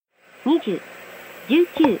20、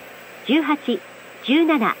19、18、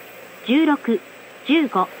17、16、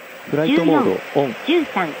15、フライトモードオン。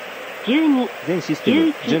13、12、全システ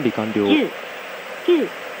ム準備完了。10、9、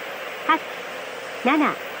8、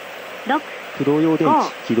7、6、駆動用電池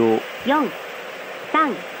起動。4、3、2、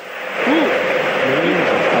メインエンジン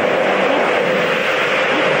スタート。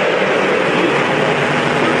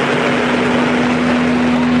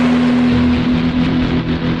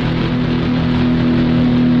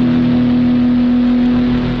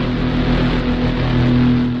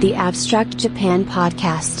The Abstract Japan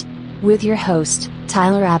Podcast with your host,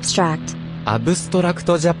 Tyler Abstract. アブストラク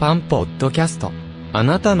トジャパンポッドキャスト。あ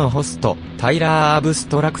なたのホスト、タイラー・アブス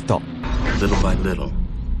トラクト。Little by little,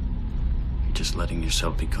 just letting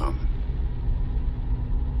yourself become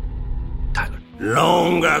Tyler.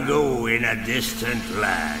 Long ago in a distant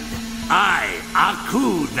land, I,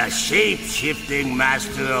 Aku, the shape-shifting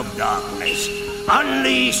master of darkness,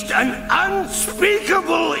 unleashed an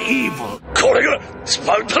unspeakable evil. これがス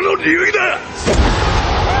パルタの流儀だ。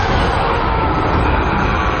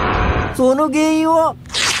その原因は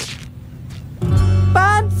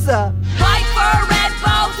パンツさ。 White fur, red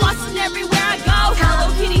bow, flossing everywhere I go. Hello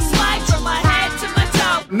Kitty swag from my head to my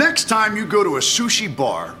toe. Next time you go to a sushi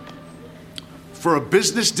bar for a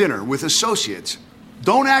business dinner with associates,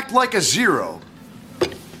 don't act like a zero.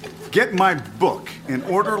 Get my book and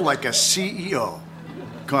order like a CEO.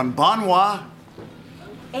 Konbanwa.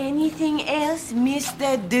 Anything else,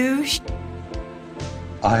 Mr. Douche?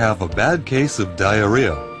 I have a bad case of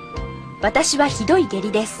diarrhea. 私はひどい下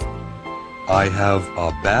痢です。I have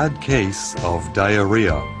a bad case of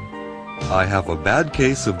diarrhea. I have a bad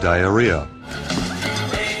case of diarrhea.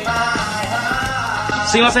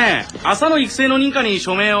 すいません、朝の育成の認可に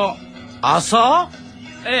署名を。朝？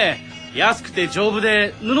ええ、安くて丈夫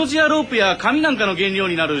で布地やロープや紙なんかの原料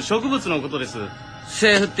になる植物のことです。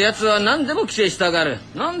政府ってやつは何でも規制したがる。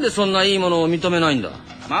なんでそんないいものを認めないんだ。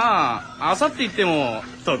まあ、朝って言っても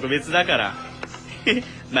特別だから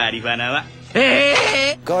マリファナは。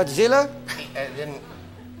Godzilla?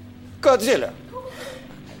 Godzilla.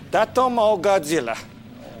 だともゴジラ。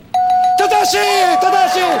正しい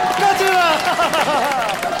Godzilla!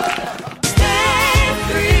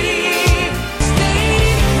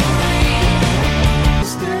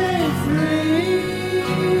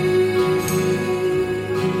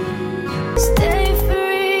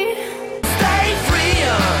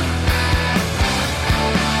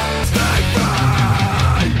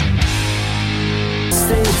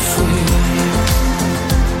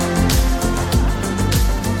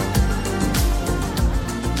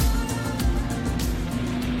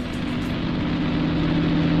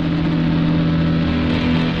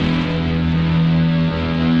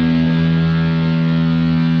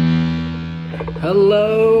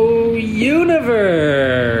 Hello,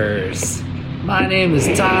 universe! My name is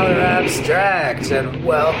Tyler Abstract, and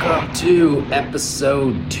welcome to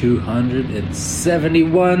episode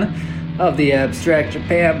 271 of the Abstract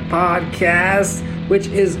Japan Podcast, which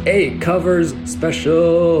is a covers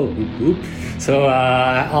special. So,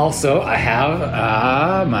 also, I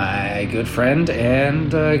have my good friend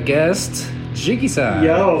and guest, Jiggy-san.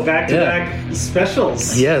 Yo, back-to-back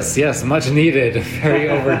specials. Yes, much needed. Very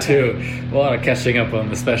overdue. A lot of catching up on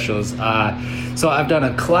the specials. So I've done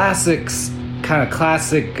a classic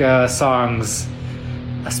songs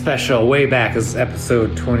special way back as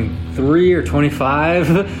episode 23 or 25.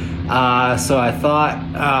 So I thought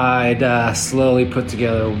I'd slowly put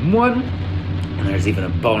together one. And there's even a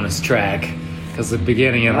bonus track because the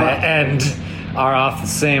beginning and the end are off the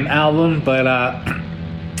same album. But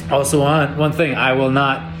also one thing, I will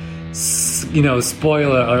not,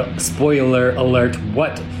 spoiler alert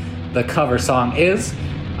what the cover song is.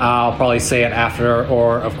 I'll probably say it after,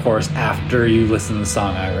 or of course after you listen to the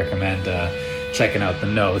song. I recommend checking out the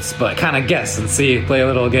notes, but kind of guess and play a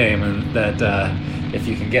little game, and that if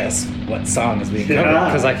you can guess what song is being covered,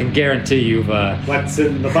 because I can guarantee you've what's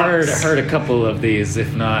in the box? heard a couple of these,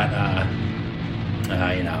 if not,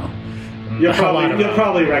 You'll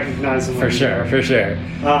probably recognize them for sure.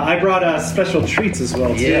 I brought special treats as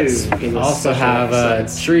well too. Yes, we also have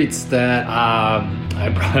treats that I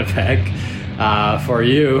brought back for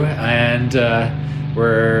you, and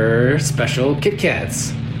we're special Kit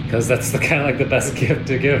Kats because that's the kind of like the best gift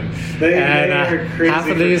to give. They are crazy half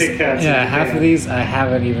of these, Kit Kats. Half of these I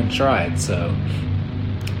haven't even tried. So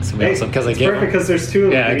awesome because I gave perfect because there's two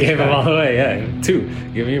of them. Yeah, I gave them all away. Yeah, two.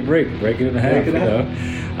 Give me a break. Break it in half.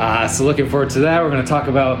 So looking forward to that. We're going to talk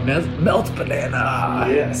about Melt Banana.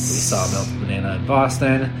 Yes. We saw Melt Banana in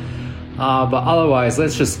Boston. But otherwise,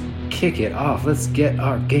 let's just kick it off. Let's get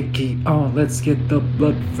our Genki on. Let's get the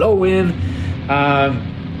blood flowing.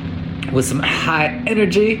 with some high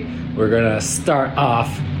energy. We're gonna start off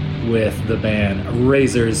with the band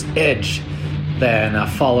Razor's Edge, then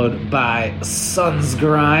followed by Sun's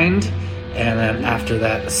Grind, and then after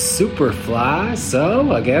that Superfly.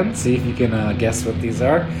 So again, see if you can guess what these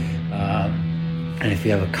are. And if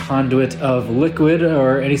you have a conduit of liquid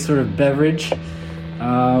or any sort of beverage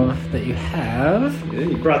that you have. Yeah,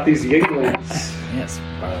 you brought these Yinglings. Yes,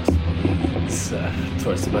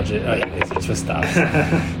 towards the budget. Oh yeah, these are twist offs.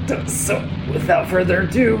 So without further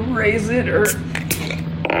ado, raise it or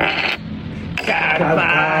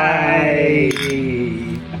goodbye.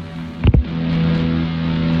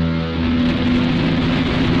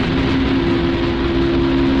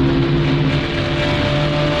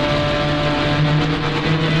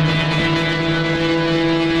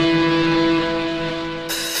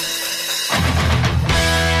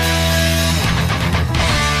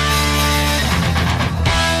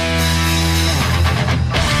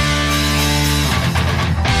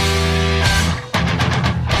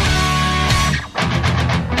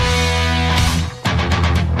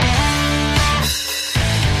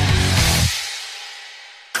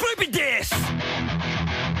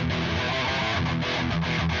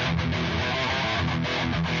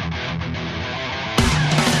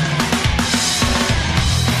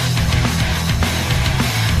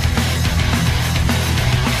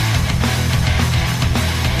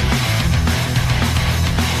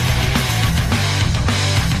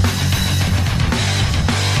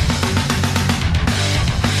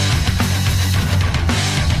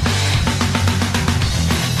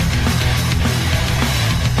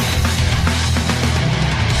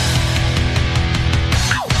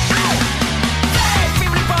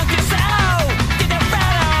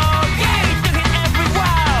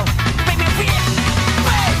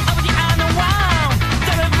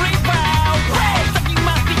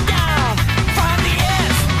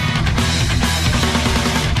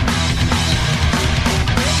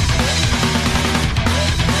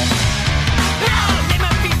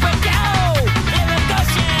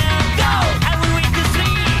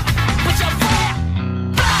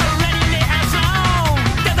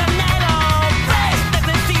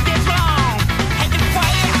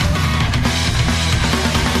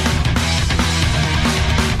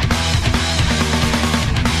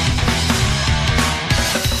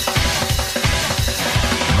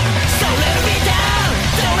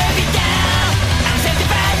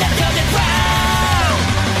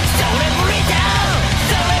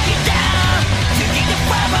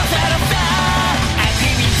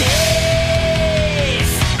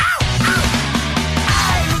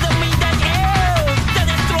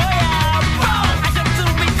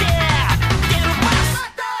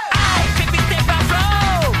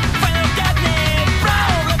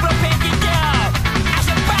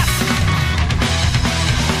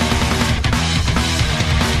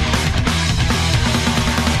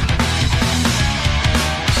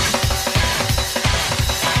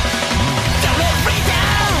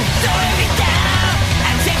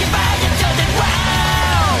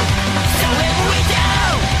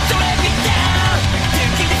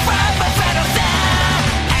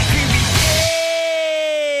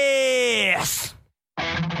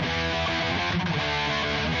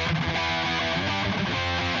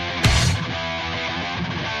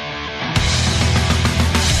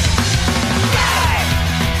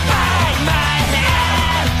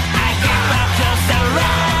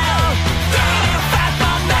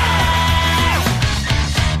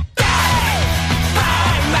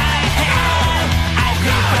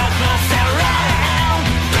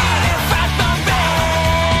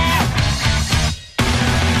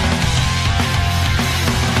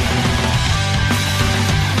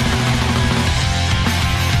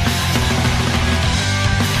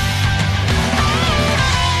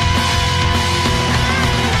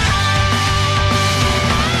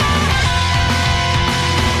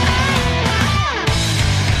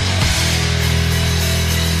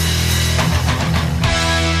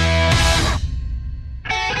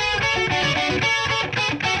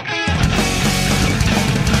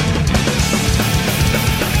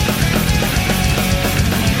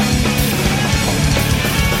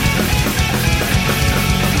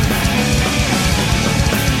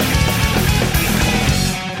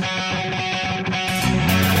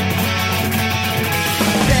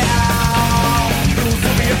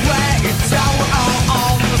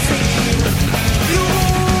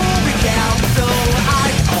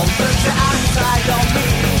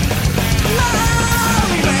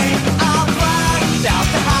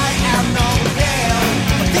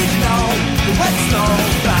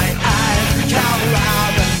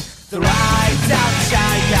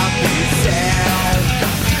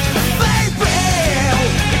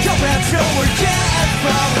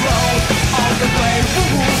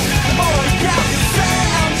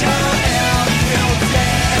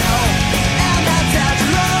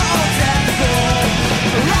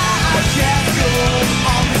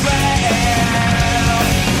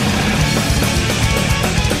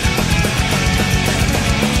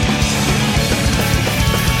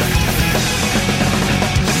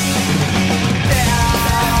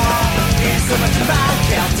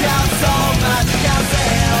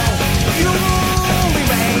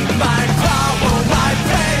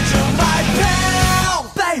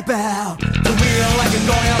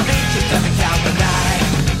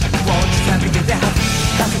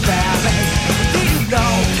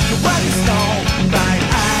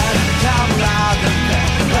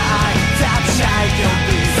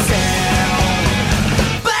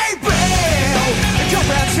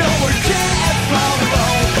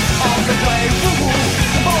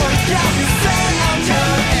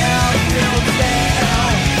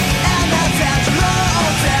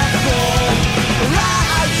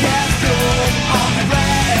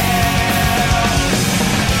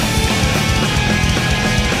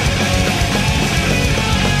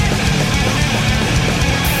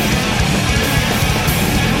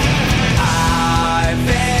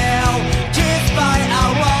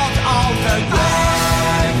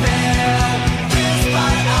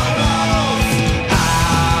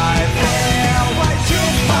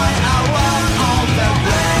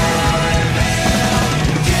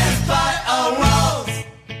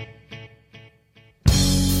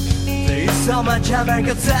 camera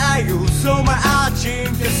got you, so my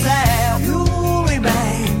arching to say you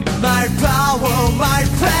remain my power, my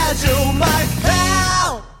pleasure, my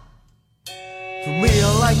power. To me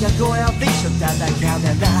you're like a going vision that I can't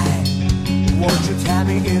deny. Won't you tell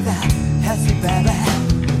me if that has it, baby?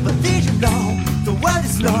 But did you know the world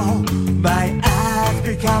is low? My eyes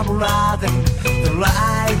become rather the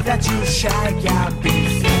light that you shine can't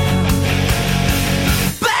be seen.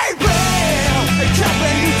 Baby, I can't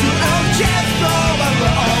wait to just go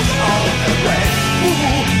all the way.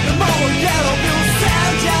 Ooh, the moment yellow will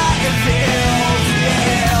sound just it feels,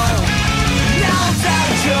 yeah. Now that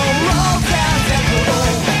you're all that I go,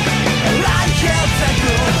 I can't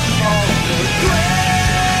go all the way.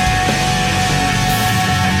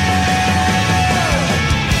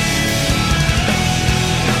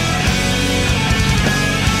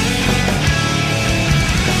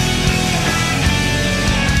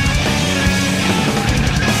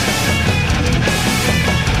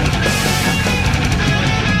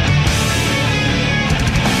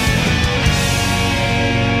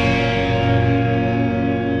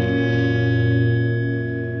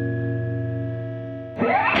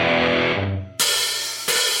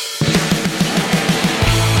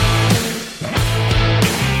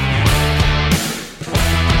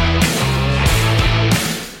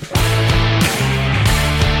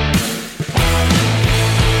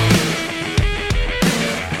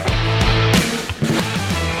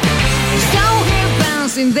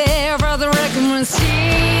 There for the record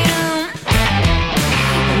scene.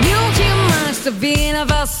 You must have been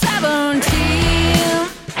about 17.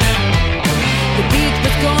 The beat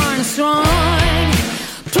was going strong,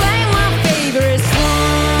 playing my favorite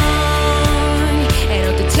song. And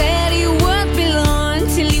I could tell you what belonged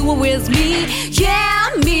till you were with me, yeah,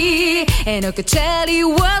 me. And I could tell you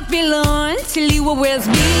what belonged till you were with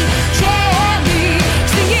me, yeah, me.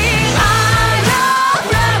 Singing I love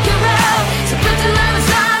rock and roll, so put the love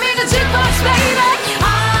inside me, the jukebox, baby. I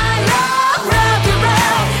love rock and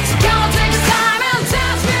roll, so come on, take your time and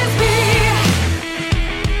dance with me.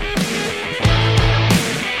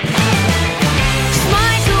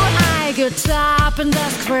 Smile to eye, guitar and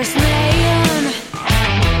ask for his name.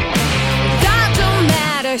 That don't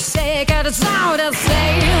matter, say got a sound of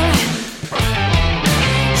saying.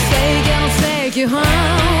 Say I'll take you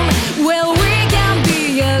home, well we can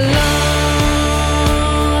be alone.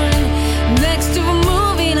 Next to a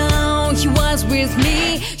movie now, he was with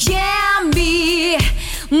me, yeah, me.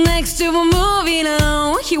 Next to a movie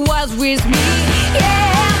now, he was with me,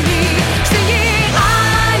 yeah, me. Singing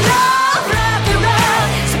I love rock and roll,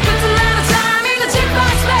 so put a lot of time in the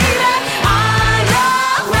jukebox, baby. I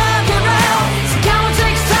love rock and roll, so come on,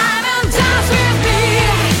 take your time and dance with me.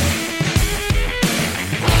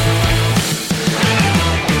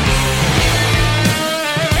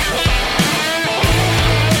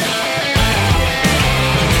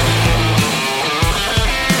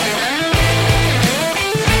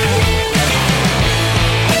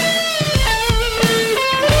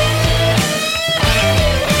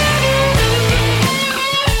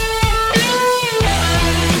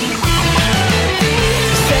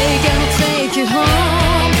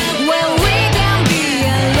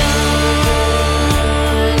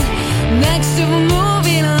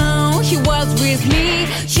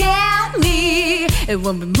 And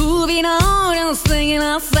we'll be moving on and singing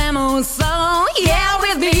our same old song, yeah,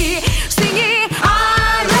 with me. Singing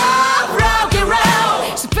I love rock and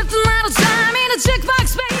roll, so put a lot of time in the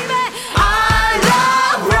jukebox, baby. I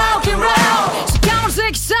love rock and roll, so come on,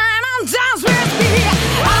 take your time and dance with me.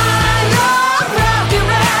 I love rock and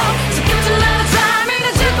roll, so put a lot of time in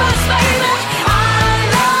the jukebox, baby. I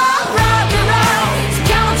love rock and roll, so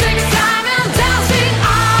come on, take your time and dance with me.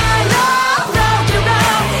 I love rock and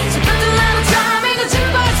roll, so put a lot of time in the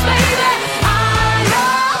jukebox, baby. I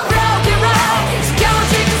love rock and roll, so come on,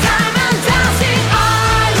 take your time.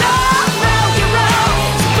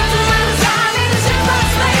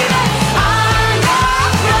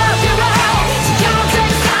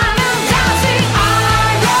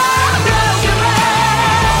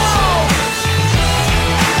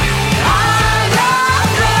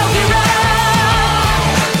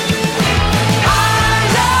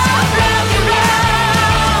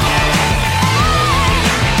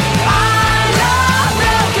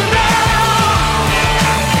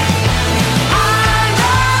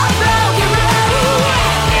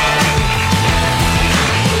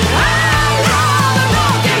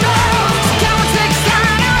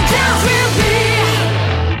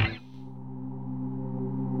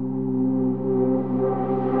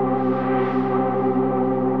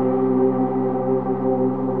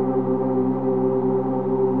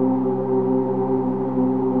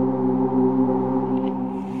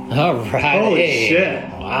 right. Holy shit.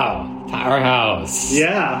 Wow. Powerhouse.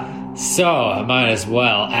 Yeah. So, I might as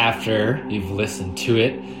well, after you've listened to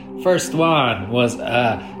it. First one was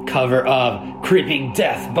a cover of Creeping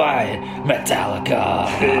Death by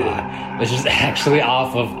Metallica, which is actually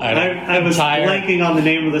off of I was blanking on the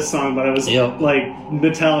name of the song, but I was like,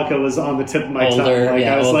 Metallica was on the tip of my tongue. Like,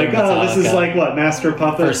 I was like, oh, this is like what, Master of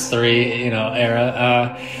Puppets? First three,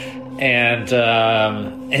 era. And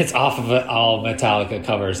it's off of an all Metallica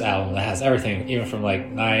covers album that has everything, even from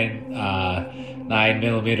like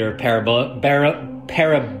 9mm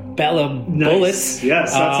parabellum bullets.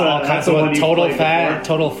 Yes, all kinds of one total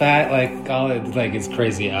fat, like it's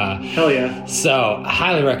crazy. Hell yeah! So I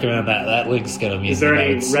highly recommend that. That link's gonna be. Is there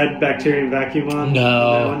any red bacterium vacuum on?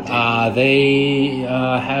 No, they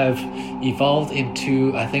have evolved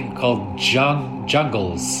into I think called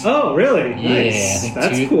jungles. Oh, really? Yeah, nice. I think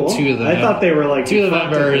that's cool. Two of them. I thought they were like two of the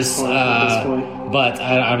members. At this point. But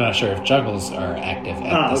I'm not sure if jungles are active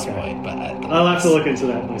at this point. But I'll have to look into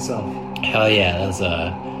that myself. Hell yeah, that was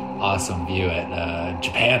a awesome view at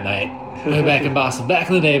Japan Night way back in Boston back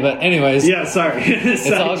in the day. But anyways, yeah, sorry,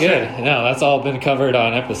 it's all good. No, that's all been covered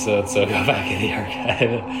on episodes. So go back in the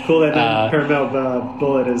archive. Cool that Paramount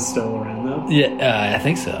Bullet is still around though. Yeah, I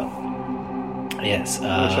think so. Yes.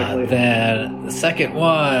 Then the second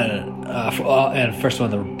one, and first one,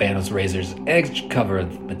 the band was Razor's Edge cover of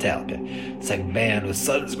Metallica. Second band was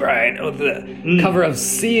Sun's Grind with the cover of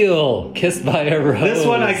Seal, Kissed by a Rose. This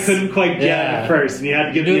one I couldn't quite get at first, and you had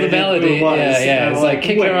to give me the melody. Who it was. Yeah. It's like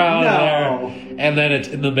kicking around there, and then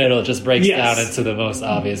in the middle it just breaks down into the most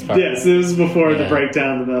obvious part. Yes, it was before the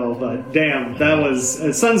breakdown in the middle, but damn, that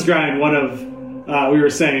was Sun's Grind. One of we were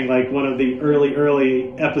saying like one of the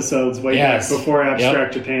early episodes way back before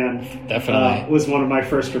Abstract Japan. Definitely was one of my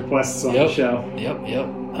first requests on the show. Yep.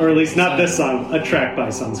 Or at least not this song, a track by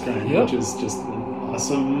Sun's Grind, which is just an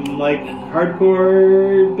awesome like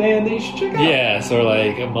hardcore band that you should check out. Yeah, sort of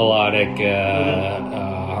like a melodic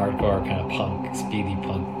hardcore kind of punk, speedy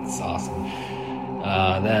punk. It's awesome.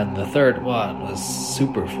 Then the third one was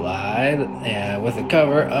Superfly, with a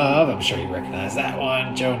cover of, I'm sure you recognize that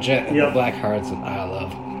one, Joan Jett and the Black Hearts with I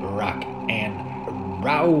Love Rock and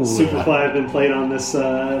Roll. Superfly have been played on this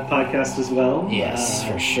podcast as well. Yes,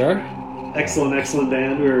 for sure. Excellent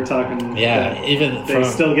band. We were talking. Yeah, even they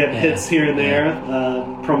still get hits here and there.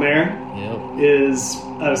 Promare is,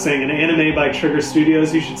 I was saying, an anime by Trigger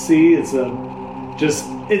Studios you should see. It's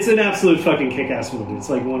an absolute fucking kick-ass movie. It's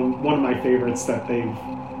like one of my favorites that they've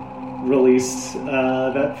released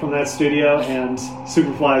from that studio, and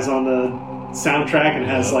Superfly's on the soundtrack and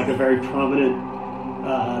has like a very prominent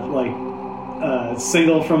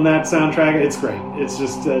single from that soundtrack. It's great. It's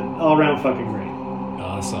just all-around fucking great.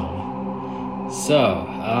 Awesome. So,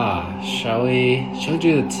 shall we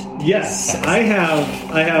do it? Yes, I have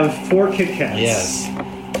 4 Kit Kats. Yes.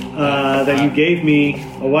 That you gave me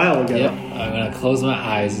a while ago. Yep. I'm gonna close my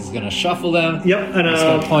eyes. He's gonna shuffle them. Yep. And it's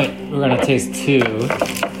gonna point. We're gonna taste 2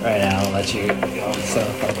 right now. I'll let you go. So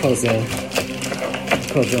I'll close my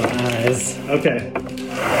eyes. Okay.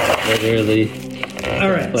 Literally. All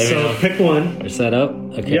right. So pick one. You're set up.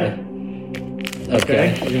 Okay. Yep.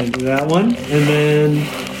 Okay. We're gonna do that one, and then.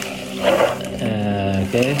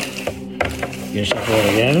 Okay. You're gonna shuffle it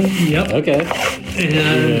again. Yep. Okay.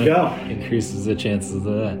 And go. Increases the chances of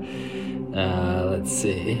that. Let's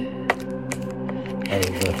see.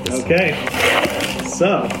 Okay.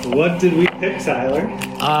 So, what did we pick, Tyler?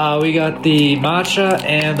 We got the matcha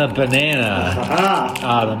and the banana.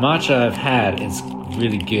 The matcha I've had is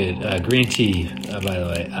really good. Green tea, by the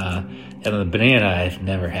way. And the banana I've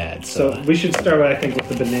never had. So we should start, I think, with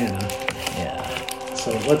the banana. Yeah.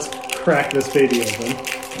 So let's crack this baby open.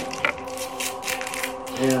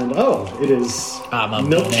 And it is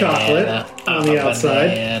milk chocolate on the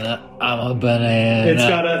outside. I'm a banana.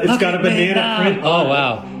 It's got a banana print. Oh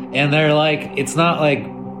wow! And they're like, it's not like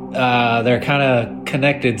they're kind of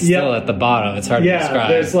connected still at the bottom. It's hard to describe.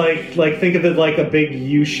 There's like think of it like a big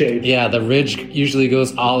U shape. Yeah, the ridge usually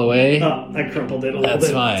goes all the way. Oh, I crumpled it a little bit.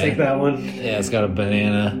 That's fine. Take that one. Yeah, it's got a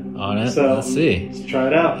banana on it. So let's see. Let's try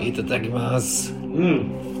it out.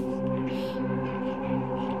 Itadakimasu.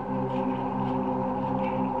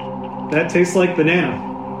 That tastes like banana.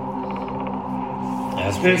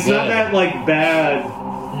 That's pretty it's good. Not that like bad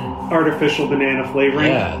artificial banana flavoring.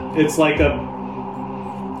 Yeah. It's like a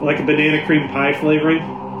banana cream pie flavoring.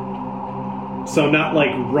 So not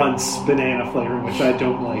like Runts banana flavoring, which I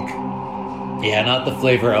don't like. Yeah, not the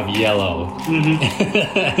flavor of yellow.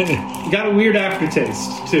 Mm-hmm. Got a weird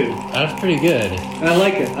aftertaste too. That's pretty good. I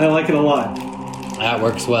like it. I like it a lot. That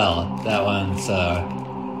works well. That one's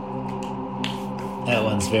That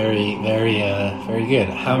one's very, very, very good.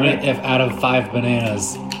 How many? If out of 5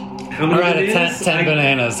 bananas, how many? Or out of 10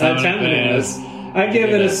 bananas, how many 10 bananas? I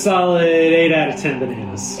give it a solid 8 out of 10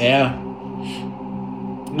 bananas. Yeah.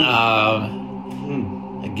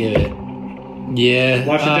 I give it. Yeah.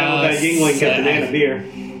 Wash it down with that Yingling banana beer.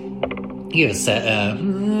 Give it a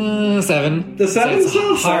 7. The 7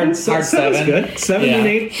 sounds hard 7. Good. 7 and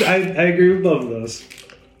 8. I agree with both of those.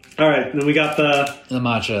 All right, then we got the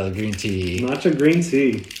matcha, the green tea. Matcha green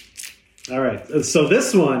tea. All right, so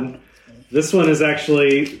this one is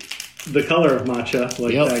actually the color of matcha,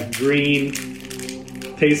 like that green,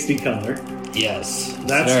 pasty color. Yes,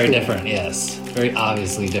 that's very cool. different. Yes, very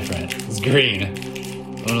obviously different. It's green.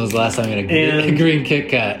 When was the last time you had a green Kit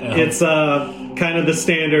Kat? It's kind of the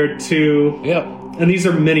standard too. Yep. And these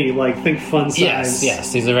are mini, like think fun size.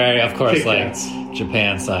 Yes. These are very, of course, Kit like Kats.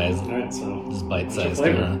 Japan size. All right, so just bite size.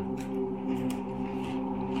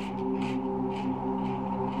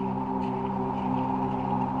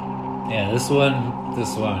 Yeah, this one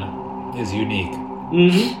is unique.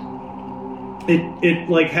 Mm-hmm. It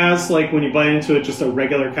like has like when you bite into it just a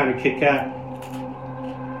regular kind of Kit Kat,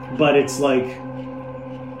 but it's like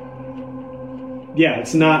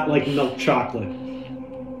it's not like milk chocolate,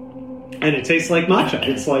 and it tastes like matcha.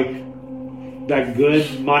 It's like that good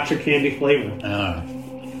matcha candy flavor.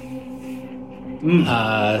 And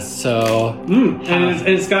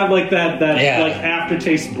it's got like that like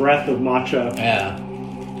aftertaste breath of matcha. Yeah.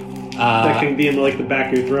 That can be in like the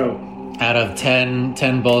back of your throat. Out of 10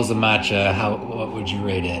 bowls of matcha, what would you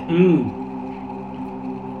rate it?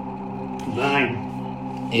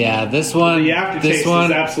 9. Yeah, this one. The aftertaste is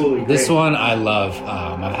absolutely great. This one I love.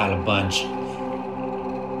 I've had a bunch.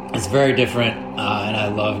 It's very different, and I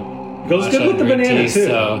love. Goes good with the banana tea, too.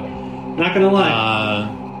 So, not gonna lie.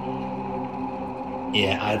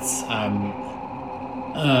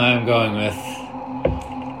 I'm going with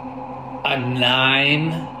a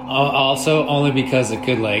 9. Also, only because it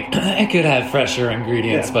could it could have fresher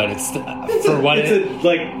ingredients, but it's for what it's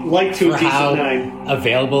like to a decent 9.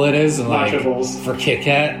 Available it is, and matcha bowls for Kit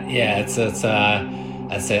Kat. Yeah, it's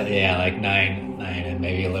I'd say like 9 and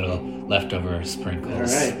maybe a little leftover sprinkles. All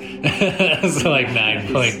right, so like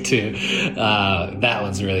 9.2. That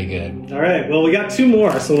one's really good. All right, well we got 2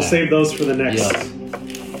 more, so we'll save those for the next. Yes.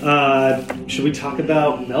 Should we talk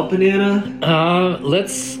about Melt Banana?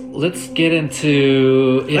 Let's get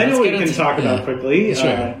into. I know what we can talk about quickly.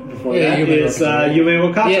 Sure. Before that is Yume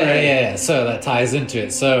wa Katarei. Yeah. So that ties into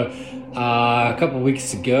it. So a couple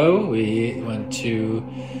weeks ago, we went to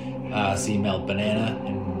see Melt Banana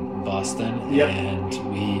in Boston, and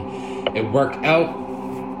it worked out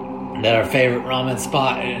that our favorite ramen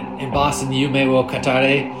spot in Boston, Yume wa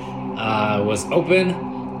Katarei, was open.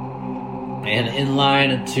 And in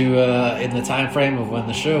line to in the time frame of when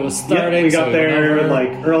the show was starting. Yep, we got there like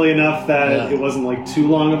early enough that it wasn't like too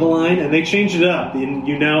long of a line, and they changed it up.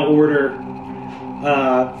 You now order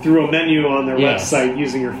through a menu on their website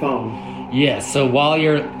using your phone. Yeah, so while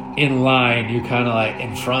you're in line, you kind of like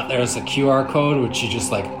in front. There's a QR code which you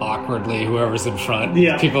just like awkwardly, whoever's in front.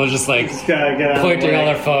 Yeah, people are just like pointing on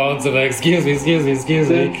their phones and like, excuse me.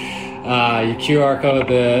 You QR code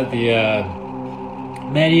the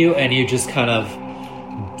menu, and you just kind of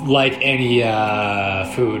like any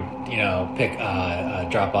food, pick a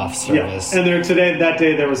drop-off service. And that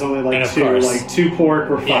day there was only like 2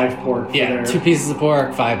 pork or 5 pork. Yeah, 2 pieces of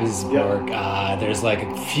pork, 5 pieces of pork. There's like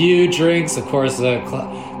a few drinks, of course, the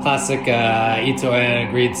classic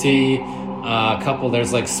Ito-en green tea. A couple,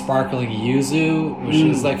 there's like sparkling yuzu, which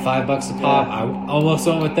is like $5 a pop. I almost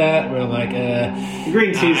went with that, where I'm like,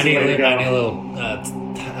 green tea. I need a little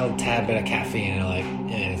tad bit of caffeine,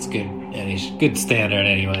 and it's good, and it's good standard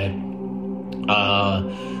anyway.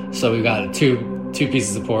 So we got two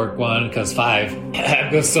pieces of pork, one because 5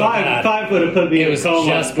 goes so bad. 5 would have put me in a coma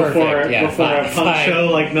just before perfect. before a punk show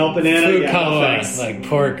like Melt Banana. Food coma, like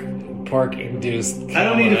pork induced coma. I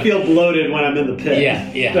don't need to feel bloated when I'm in the pit.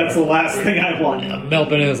 Yeah. That's the last thing I want. Melt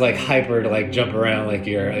Banana is like hyper to like jump around like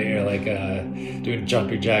you're like doing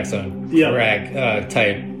jumping jacks on rag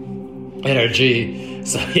type energy.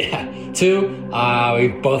 So 2, we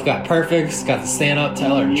both got perfects. Got the stand up to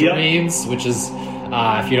our dreams, which is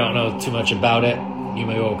if you don't know too much about it,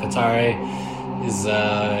 Yume wa Katarei is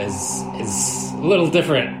a little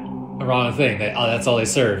different ramen thing. That's all they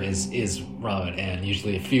serve is ramen, and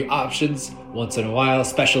usually a few options once in a while.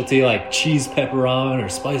 Specialty like cheese pepper ramen or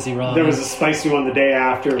spicy ramen. There was a spicy one the day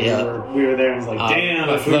after we were there, and it was like, damn,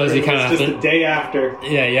 but for those you kind of just the day after.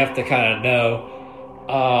 Yeah, you have to kind of know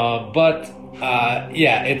But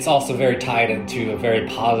it's also very tied into a very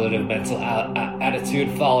positive mental attitude,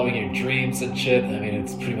 following your dreams and shit. I mean,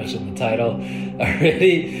 it's pretty much in the title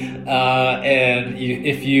already. And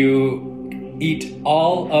if you eat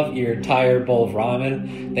all of your entire bowl of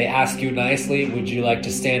ramen, they ask you nicely, would you like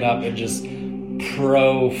to stand up and just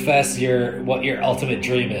profess what your ultimate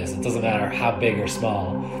dream is? It doesn't matter how big or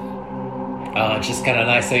small. It's just kind of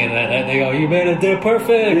nice thing, and then they go, "You made it, they're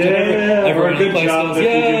perfect." Yeah, everyone good job if you do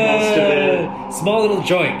most of it. Small little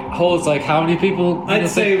joint holds like how many people? I'd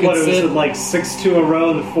say what it was like 6 to a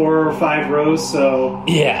row, the 4 or 5 rows. So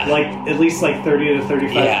like at least like 30 to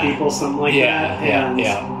 35 people, something like that.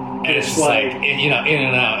 And it's just like in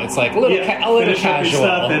and out. It's like a little casual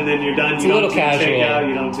stuff, and then you're done. It's you a little don't do casual. Takeout,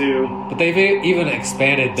 you don't do. But they've even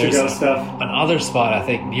expanded. There's stuff. Another spot I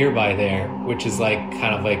think nearby there, which is like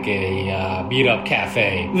kind of like a meetup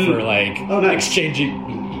cafe for like exchanging.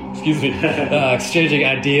 Exchanging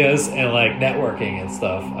ideas and like networking and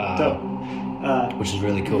stuff. Which is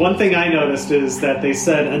really cool. One thing I noticed is that they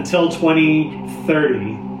said until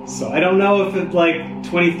 2030. So I don't know if it like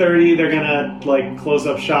 2030 they're gonna like close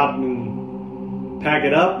up shop and pack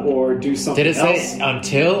it up or do something else. Did it say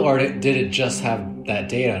until, or did it just have that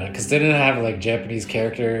date on it? Because didn't it have like Japanese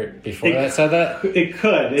character before that said that? It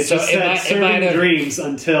could. It just said serving dreams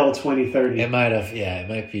until 2030. It might have. Yeah, it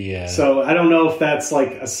might be. So I don't know if that's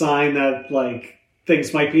like a sign that like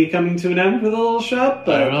things might be coming to an end for the little shop,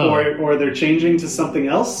 but or they're changing to something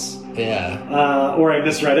else. Yeah. Or I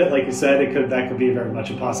misread it, like you said. That could be very much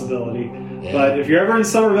a possibility. Yeah. But if you're ever in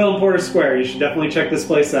Somerville and Porter Square, you should definitely check this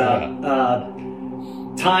place out.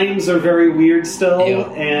 Times are very weird still,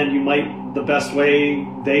 and the best way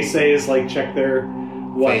they say is like check their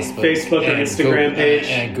Facebook or Instagram page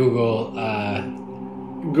and Google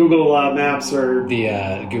Maps or the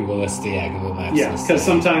Google list. Google Maps. Yeah, because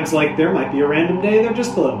sometimes like there might be a random day they're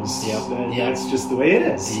just closed. That's just the way it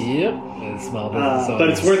is. Yep. Small business but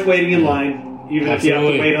it's worth waiting in line, even if you have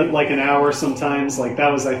to wait like an hour. Sometimes, like that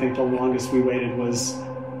was I think the longest we waited was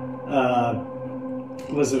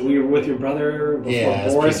it we were with your brother before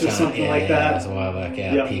Boris or something like that? It was a while back.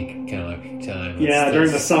 Peak time.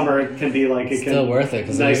 During the summer it can be like it still worth it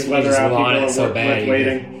because nice weather out. People are so bad.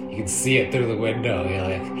 Waiting. You can see it through the window. You're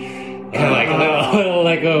like kind of like a little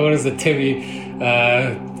like what is it, Timmy?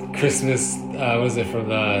 Christmas. Was it from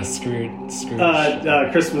Scrooge?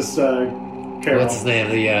 Christmas Carol. What's his name?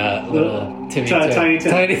 The little Timmy Tim. Tiny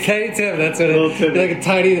Tim. Tiny Tim. That's what it is. Like a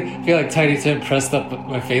tiny. I feel like Tiny Tim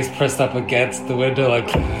my face pressed up against the window, like.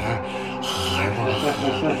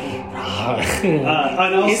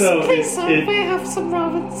 And also, have some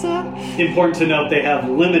ramen, sir. Important to note they have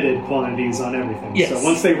limited quantities on everything. Yes. So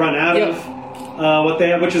once they run out of what they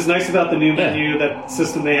have, which is nice about the new menu, that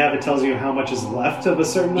system they have, it tells you how much is left of a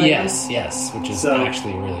certain item. Yes, which is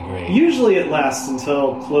actually really great. Usually it lasts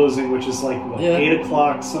until closing, which is like 8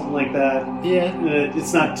 o'clock, something like that. Yeah,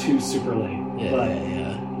 it's not too super late.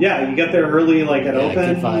 Yeah, you get there early, like at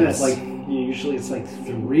open. It's like usually it's like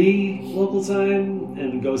 3 local time,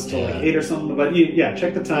 and it goes till like 8 or something. But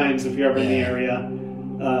check the times if you're ever in the area.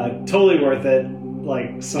 Totally worth it.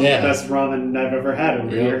 Like some of the best ramen I've ever had over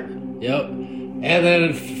here. Yep. And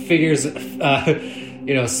then figures,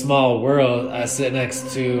 small world. I sit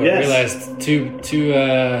next to realized two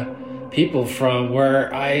people from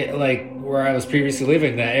where I was previously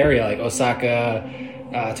living, that area, like Osaka,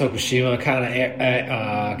 Tokushima, kind of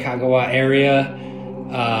Kagawa area.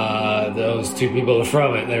 Those 2 people are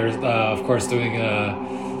from it. They're of course doing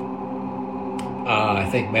I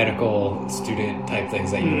think medical student type things.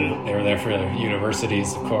 They were there for their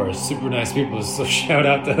universities, of course. Super nice people. So shout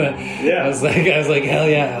out to them. Yeah, I was like, hell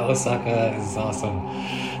yeah, Osaka is awesome.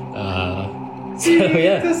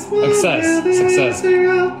 Success. Go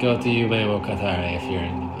to Yume wo Katare if you're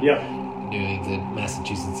in New England,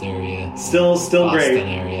 Massachusetts area. Still Boston great.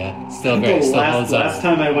 Area. Still great. Still holds up. Last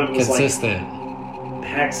time I went was consistent. Like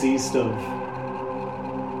PAX East of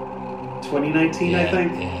 2019, I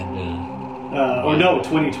think. Or no,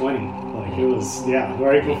 2020. Like it was,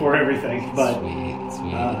 right before everything. But sweet.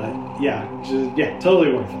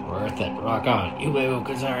 Totally worth it. Worth it. Rock on. Yume wo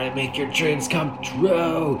Katare, make your dreams come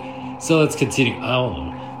true. So let's continue. I don't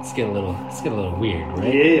know. Let's get a little weird,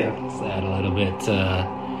 right? Yeah. Let's add a little bit.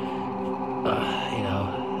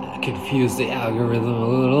 Confuse the algorithm a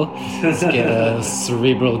little. Let's get a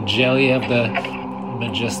cerebral jelly of the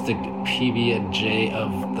majestic PB&J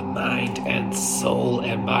of the mind and soul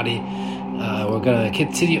and body. We're gonna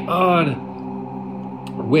continue on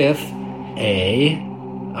with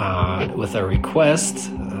a request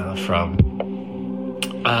from.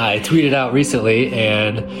 I tweeted out recently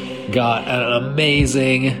and got an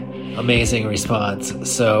amazing amazing response.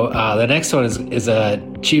 So the next one is a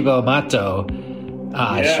Chibo Mato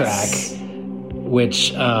track,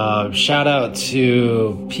 which shout out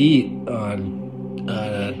to Pete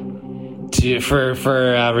for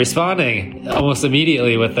responding almost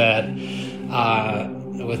immediately with that.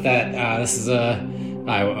 This is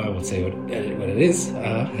I won't say what it is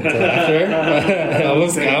until after.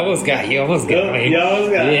 almost got me. You almost got me.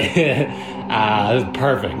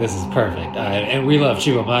 Perfect. This is perfect. And we love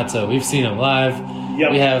Chibo Mato. We've seen them live.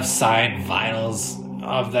 Yep. We have signed vinyls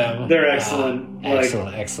of them. They're excellent.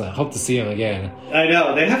 Excellent. Hope to see them again. I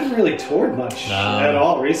know. They haven't really toured much at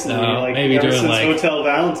all recently. Maybe ever during since Hotel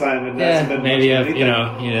Valentine. And hasn't been maybe much you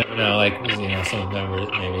never know, some of them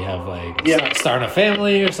maybe have starting a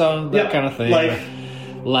family or something, that kind of thing.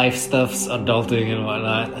 Life stuff's adulting and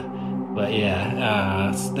whatnot. But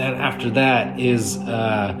then after that is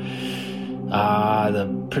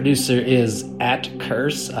the producer is at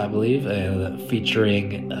Curse, I believe,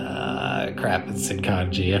 featuring crap, it's in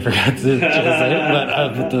kanji. I forgot to say it, but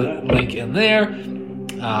I'll put the link in there.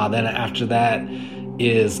 Then after that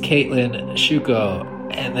is Caitlin Shuko,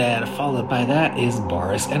 and then followed by that is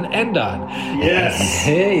Boris and Endon. Yes.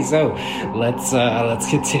 Hey, so let's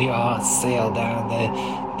continue on, sail down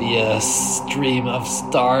the stream of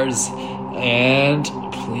stars, and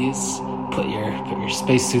please put your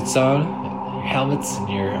spacesuits on, your helmets, and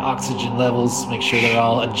your oxygen levels. Make sure they're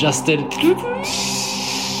all adjusted,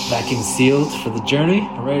 vacuum sealed for the journey,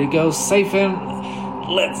 ready to go, safe in.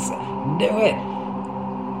 Let's do it.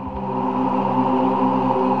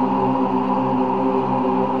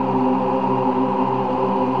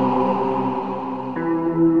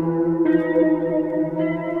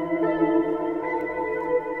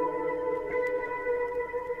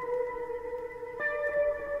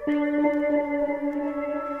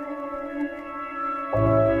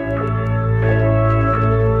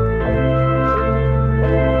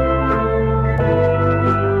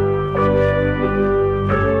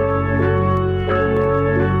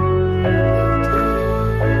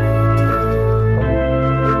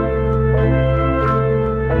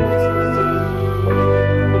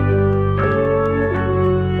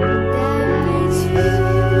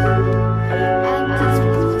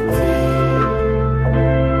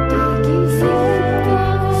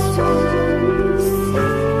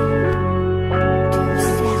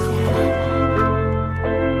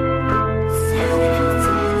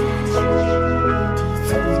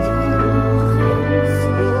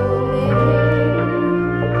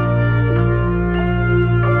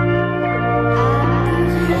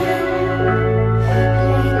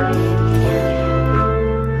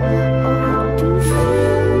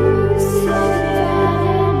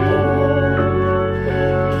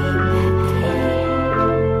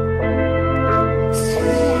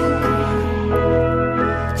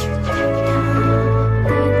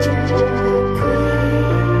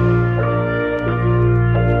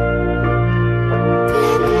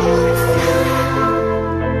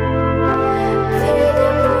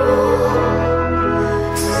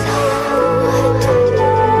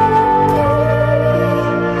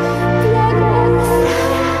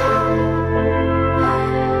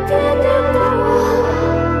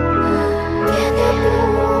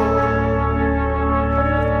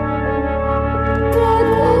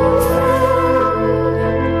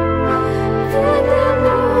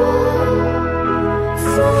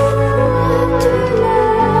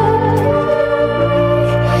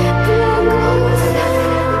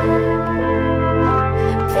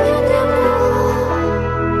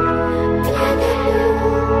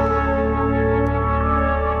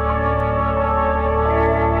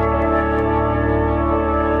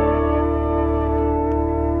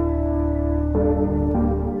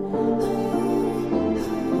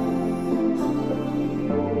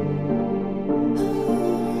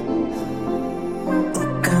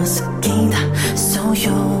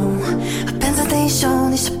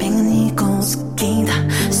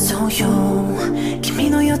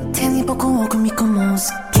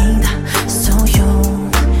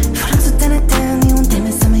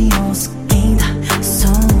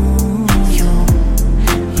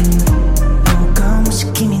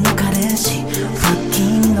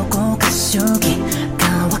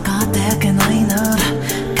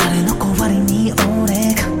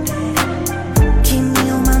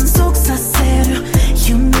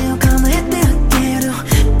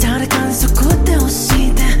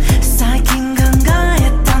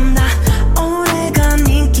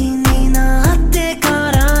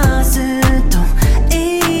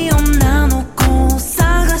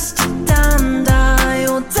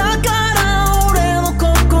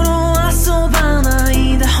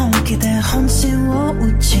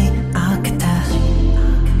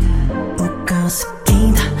 好き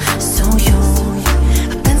だそうよ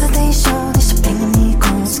ベンザで一緒にショッピングに行こ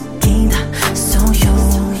う好きだそうよ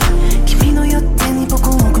君の予定に僕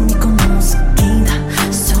を組み込む好きだ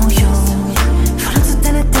そうよフランス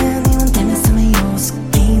テレテ日本で目覚めよう好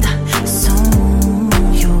きだそう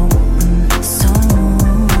よそう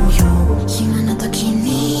よ暇な時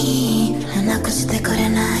になくしてくれ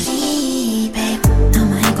ないBabe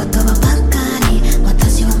甘い言葉ばっかり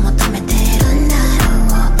私は求めてるんだろ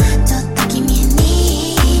うちょっと君に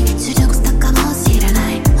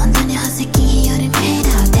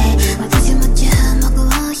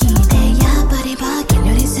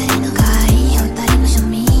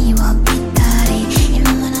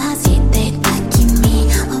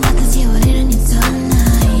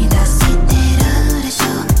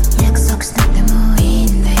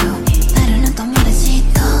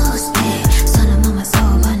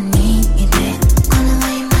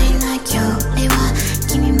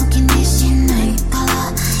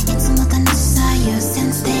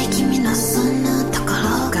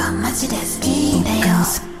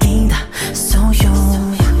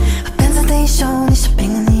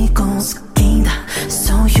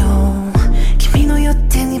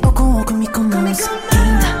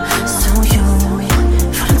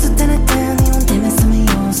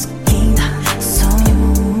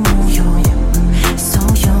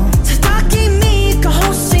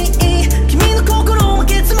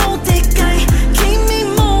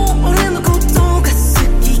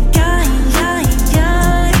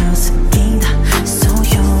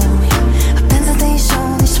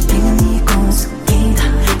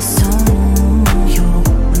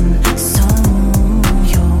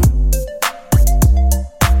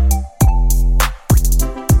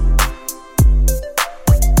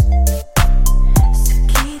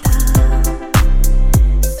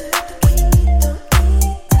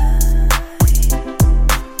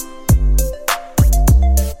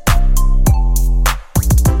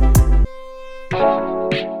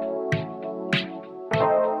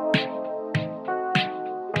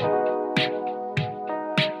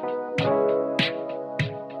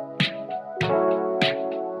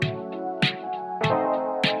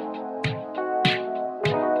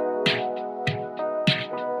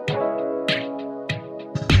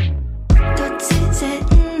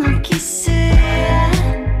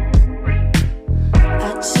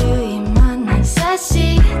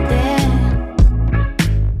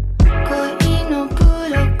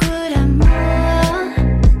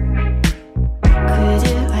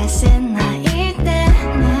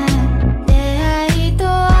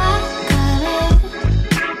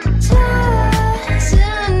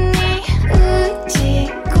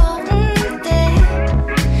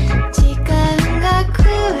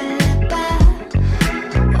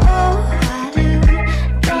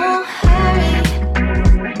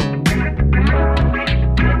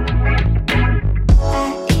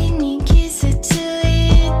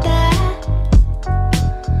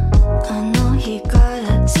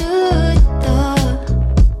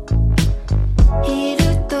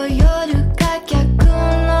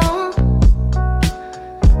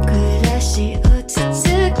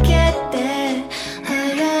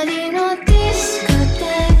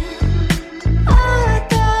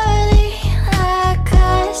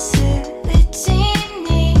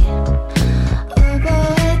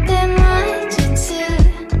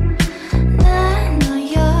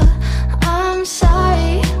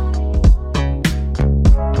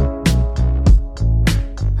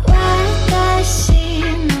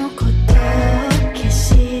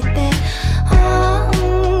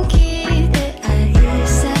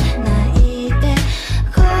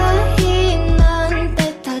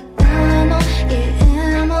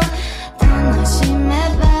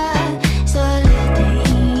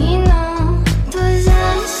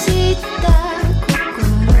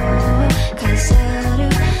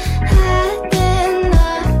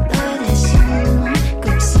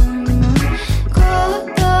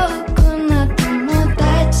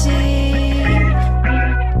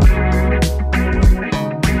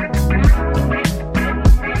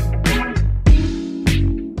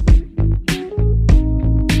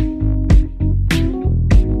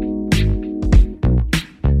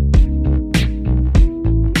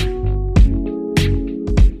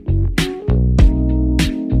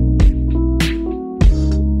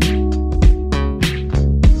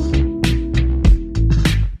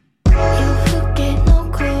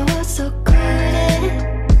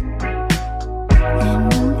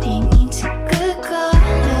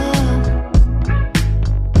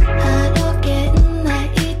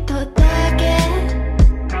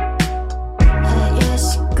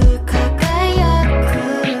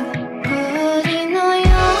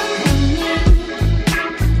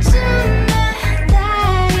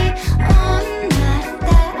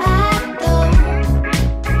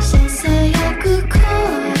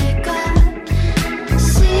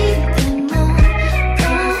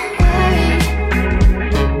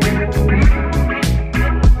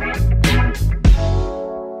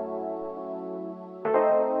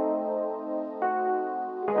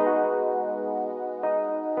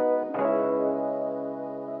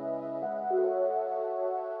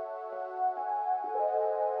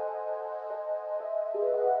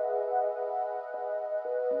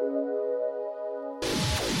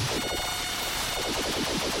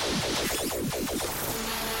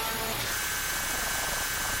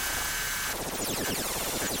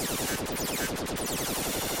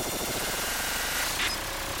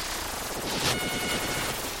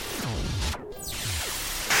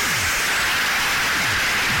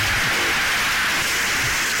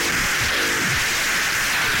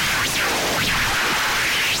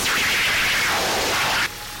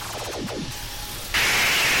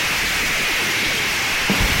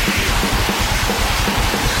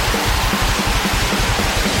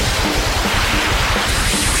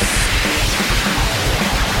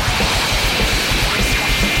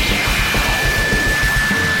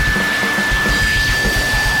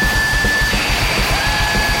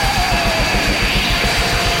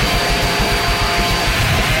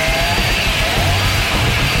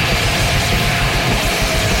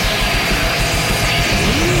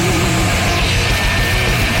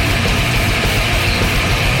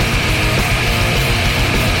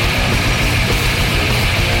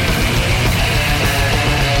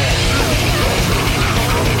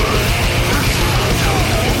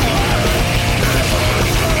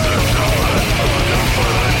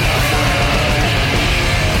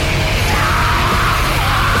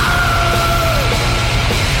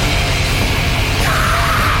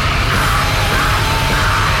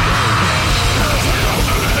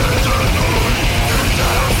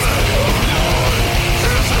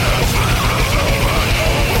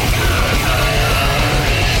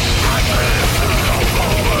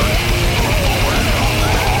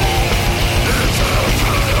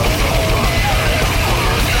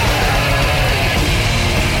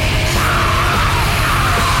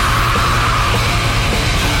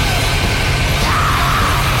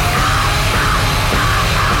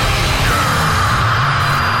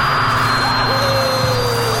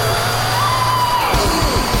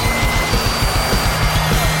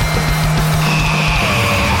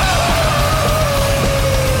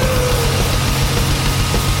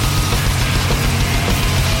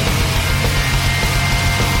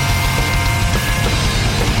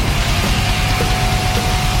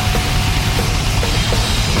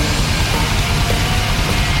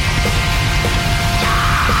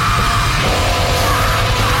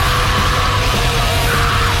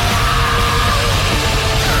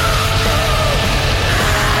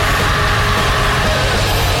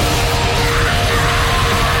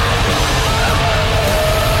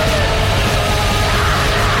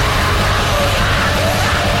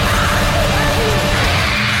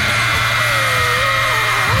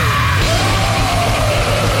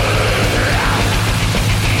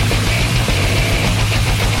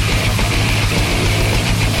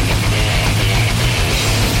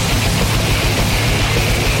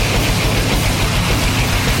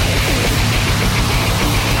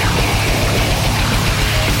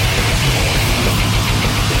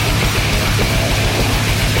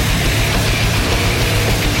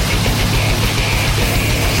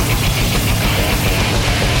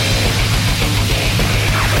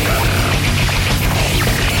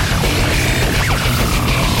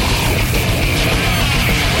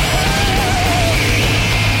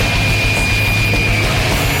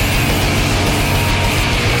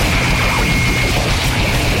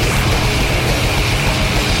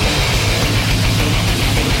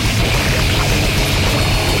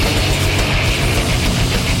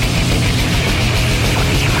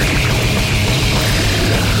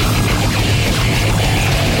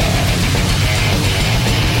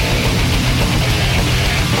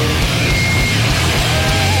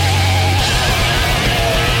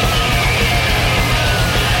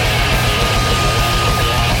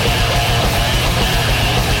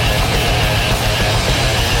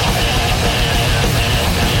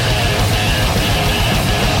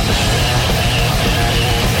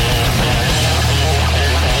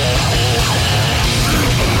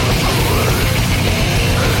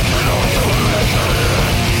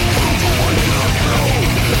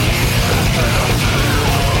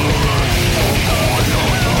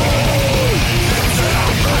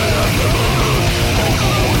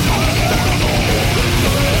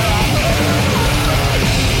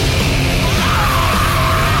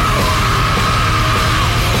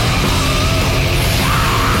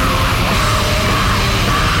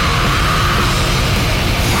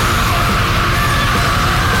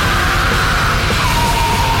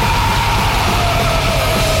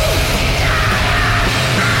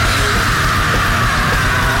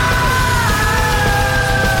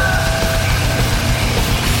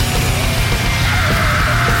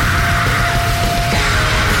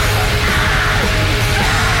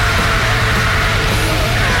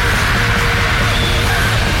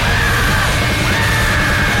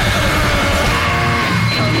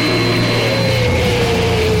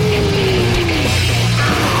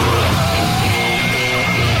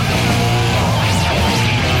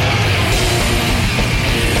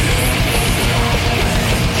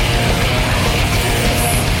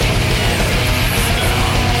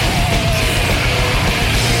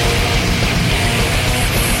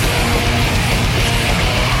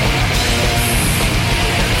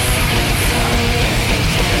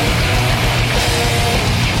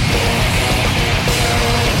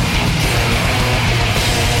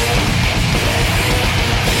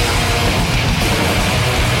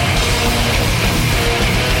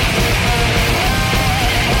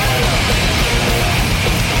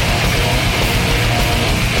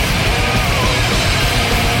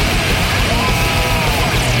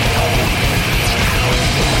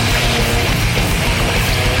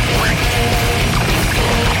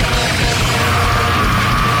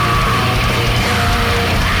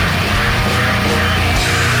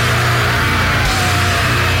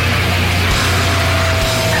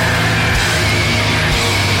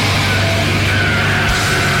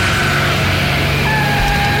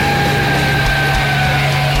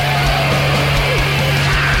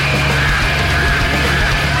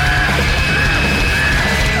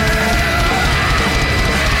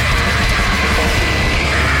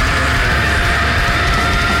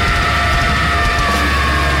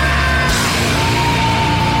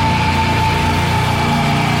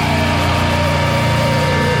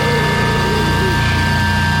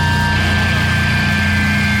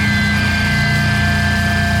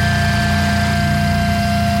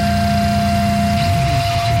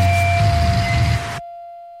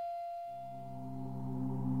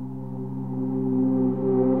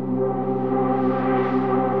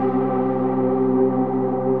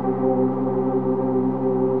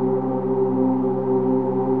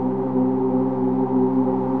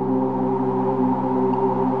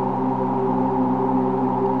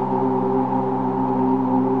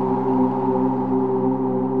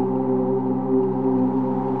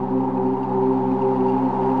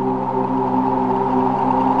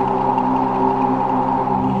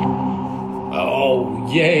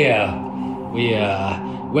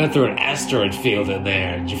went through an asteroid field in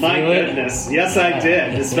there. Did you feel My it? goodness. Yes, I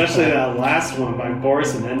did. Especially that last one by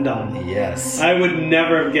Boris and Endon. Yes. I would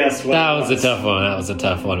never have guessed what That it was a tough one. That was a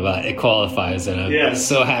tough one, but it qualifies, and I'm Yes.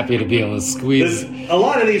 so happy to be able to squeeze. A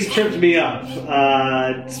lot of these tripped me up,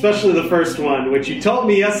 especially the first one, which you told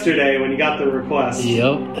me yesterday when you got the request.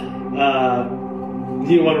 Yep.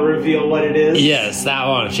 Do you want to reveal what it is? Yes, that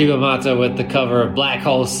one. Shigomato with the cover of Black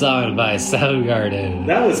Hole Sun by Soundgarden.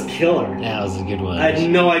 That was killer. That was a good one. I had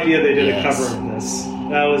no idea they did Yes. a cover of this.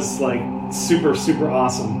 That was like super, super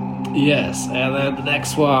awesome. Yes, and then the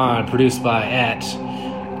next one, produced by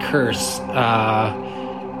 @Curse,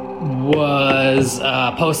 was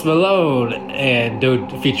Post Malone and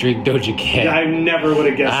featuring Doja Cat. I never would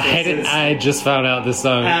have guessed this. I just found out this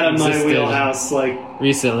song Out of my existed wheelhouse, like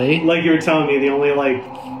recently. Like you were telling me, the only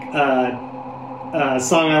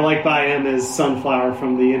song I like by him is "Sunflower"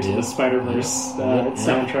 from the Into the Spider-Verse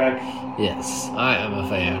soundtrack. Yes, I am a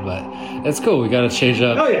fan, but it's cool. We got to change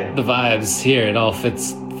up the vibes here. It all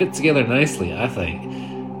fits together nicely, I think.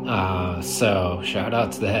 So shout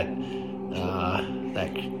out to that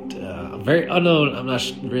very unknown. I'm not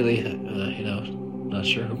really, not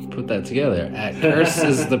sure who put that together. @Curse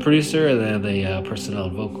is the producer, and then the personnel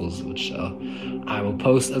and vocals, which I will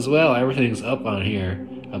post as well. Everything's up on here.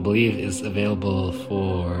 I believe is available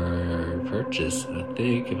for purchase, I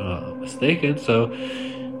think, if I'm not mistaken. So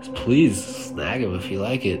please snag them if you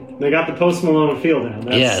like it. They got the Post Malone feel down.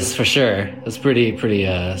 Yes, for sure. It's pretty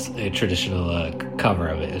a traditional cover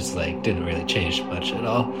of it. It's like didn't really change much at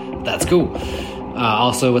all. But that's cool.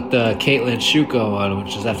 Also with the Caitlin Shuko one,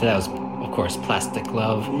 which is after that was of course Plastic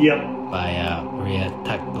Love. Yep. By Maria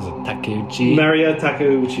Takeuchi. Maria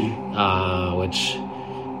Takeuchi. Which.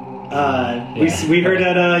 We heard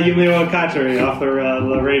at Yumio Katari off the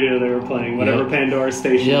radio they were playing, whatever Pandora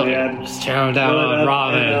station they had. Just chowing down on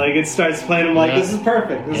ramen. And, it starts playing, I'm like, this is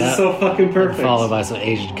perfect. This is so fucking perfect. And followed by some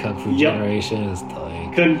Asian Kung Fu Generation. It's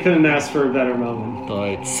like, couldn't ask for a better moment.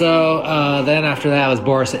 Right. So then after that was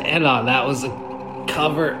Boris and Endon. That was a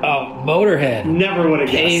cover of Motorhead. Never would have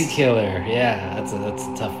guessed. Painkiller. Yeah, that's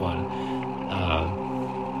a tough one.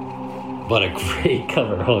 But a great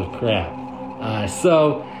cover. Holy crap.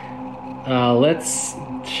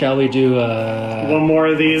 Shall we do one more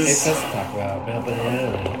of these? Let's talk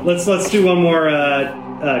about Let's do one more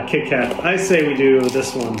Kit Kat. I say we do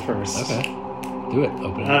this one first. Okay. Do it.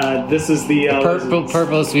 Open it. This is the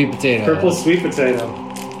purple sweet potato. Purple sweet potato.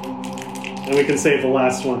 And we can save the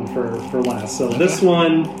last one for last. So this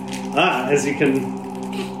one, as you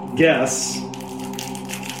can guess,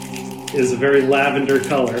 is a very lavender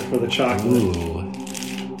color for the chocolate. Ooh.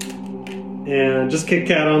 And just Kit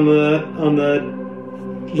Kat on the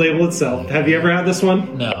label itself. Have you ever had this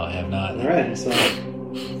one? No, I have not. All right, so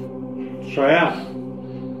try out.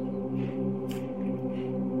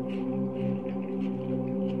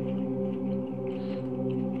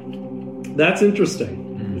 That's interesting.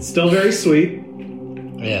 It's still very sweet.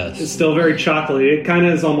 Yes. It's still very chocolatey. It kind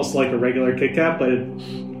of is almost like a regular Kit Kat, but it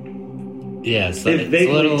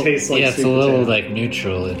vaguely tastes like it's sweet a little potato. like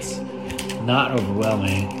neutral. It's not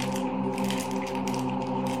overwhelming.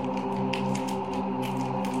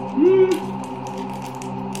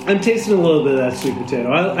 I'm tasting a little bit of that sweet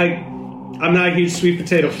potato. I'm not a huge sweet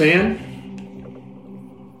potato fan,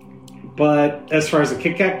 but as far as a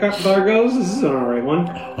Kit Kat bar goes, this is an alright one.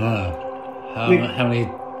 How many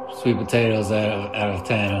sweet potatoes out of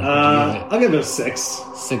 10? I'll give it a 6.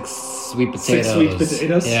 6 sweet potatoes. 6 sweet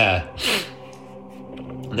potatoes. Yeah.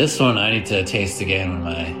 This one I need to taste again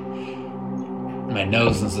when my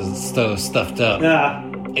nose is so stuffed up. Yeah.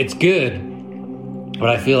 It's good, but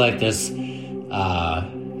I feel like there's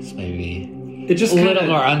maybe it just a little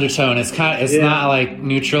more undertone. It's not like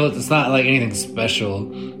neutral. It's not like anything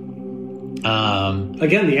special.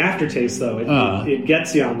 Again, the aftertaste though, it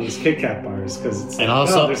gets you on these Kit Kat bars because it's like,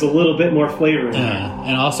 also there's a little bit more flavor in there.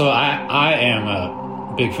 And also, I am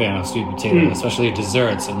a big fan of sweet potato, especially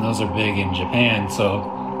desserts, and those are big in Japan. So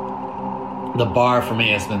the bar for me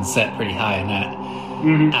has been set pretty high in that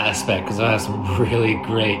aspect because I have some really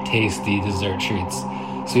great, tasty dessert treats,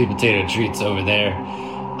 sweet potato treats over there.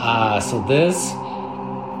 So this,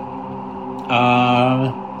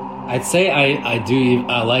 I'd say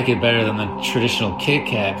I like it better than the traditional Kit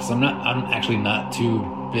Kat because I'm actually not too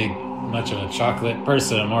much of a chocolate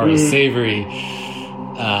person. I'm more of a savory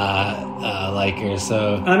liker.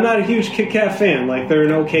 So I'm not a huge Kit Kat fan. Like they're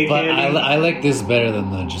an okay candy. I like this better than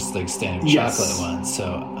the just like standard chocolate ones. So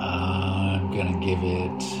I'm gonna give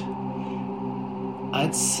it.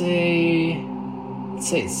 I'd say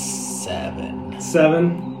 7.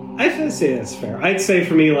 7. I'd say that's fair. I'd say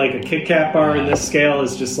for me, like a Kit Kat bar in this scale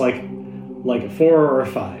is just like like a 4 or a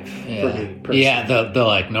 5 for me. Personally. Yeah, the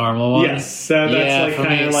like normal ones. Yes, so that's like for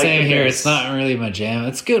kind me, of like same the here. base. It's not really my jam.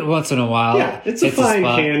 It's good once in a while. Yeah, it's a fine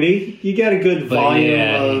candy. You get a good volume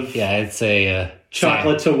of it's a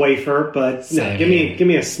chocolate to wafer, but no, give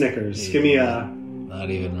me a Snickers. Give me a. Not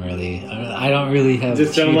even really. I don't really have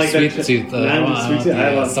Just don't like sweet that tooth. sweet tooth.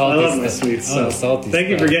 I love my sweets. So salty thank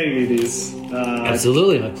you stuff. for getting me these.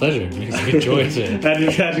 Absolutely, my pleasure. Because I enjoy it. had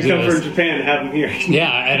to come from Japan and have them here. Yeah,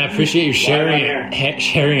 and I appreciate you sharing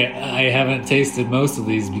it. I haven't tasted most of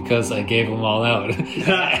these because I gave them all out,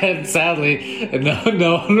 and sadly, no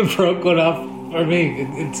one broke one off for me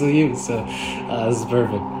until you. So this is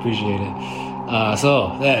perfect. Appreciate it.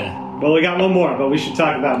 So then, well, we got one more, but we should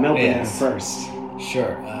talk about milk banana first.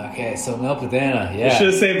 Sure. Okay, so milk banana. Yeah. We should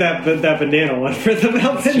have saved that banana one for the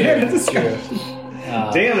milk banana discussion.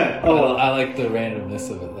 Damn it! Oh, I like the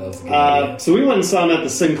randomness of it. That was good. So we went and saw him at the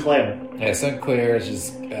Sinclair. Yeah, Sinclair is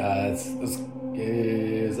just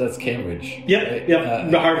that's Cambridge.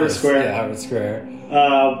 Yep. The Harvard Square. Yeah, Harvard Square.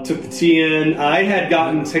 Took the T in. I had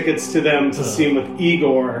gotten tickets to them to see him with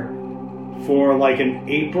Igor for like an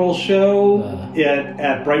April show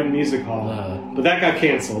at Brighton Music Hall, but that got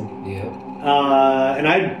canceled. Yep.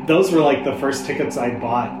 And those were like the first tickets I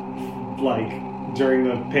bought like during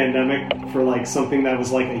the pandemic for like something that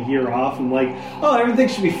was like a year off. I'm like, oh, everything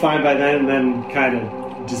should be fine by then, and then kind of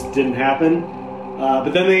just didn't happen. But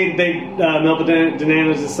then they Milk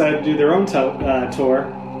Bananas decided to do their own tour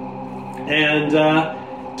and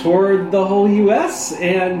toured the whole U.S.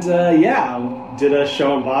 and did a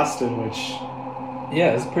show in Boston, which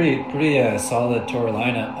it was pretty solid tour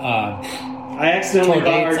lineup. I accidentally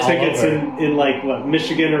bought our tickets in like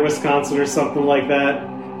Michigan or Wisconsin or something like that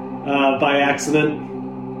by accident,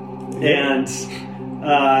 and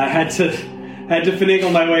had to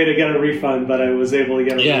finagle my way to get a refund, but I was able to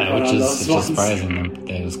get a refund on those ones. Surprising.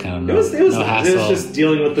 It was kind of it was hassle. It was just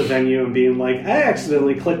dealing with the venue and being like, I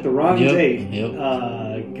accidentally clicked the wrong date. Yep.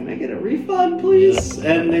 Can I get a refund, please? Yep.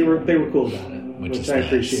 And they were cool about it, which I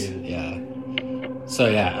appreciated. Yeah. So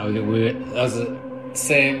we that was the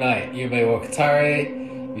same night. Yume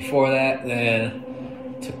Wakatare. Before that, then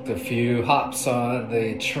took a few hops on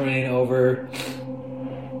the train over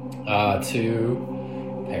to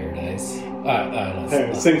Paradise.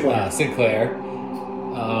 Sinclair.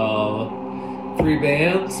 3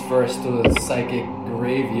 bands. First was Psychic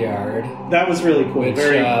Graveyard. That was really cool.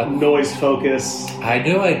 Very noise focused. I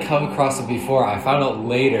knew I'd come across it before. I found out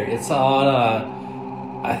later. It's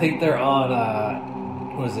on. I think they're on.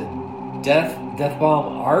 What is it? Death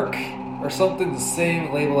Bomb Arc or something. The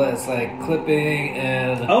same label as like Clipping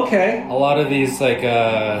and a lot of these like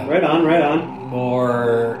right on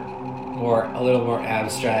more a little more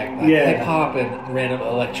abstract, like hip hop and random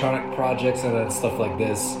electronic projects and then stuff like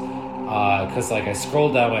this. Because like I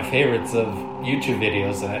scrolled down my favorites of YouTube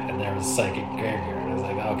videos and there was Psychic Graveyard. I was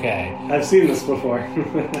like, okay, I've seen this before.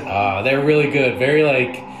 They're really good. Very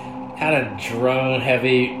like kind of drone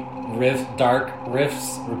heavy dark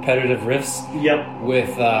riffs, repetitive riffs. Yep.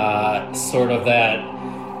 With sort of that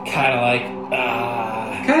kind of like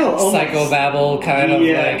psychobabble kind of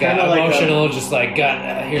like emotional, like just like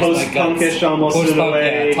here's my guts. Post-punkish almost in a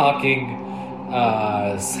way. Talking,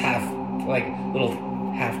 half like little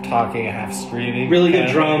half talking, half screaming. Really good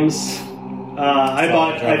drums.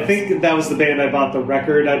 I think that was the band I bought the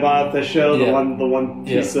record I bought at the show. The one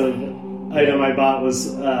piece of item I bought was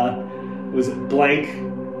Blank.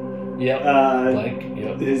 Yep. Blank.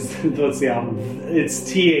 Yep. What's the album? It's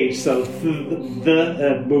TH, so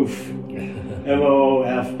the Moof.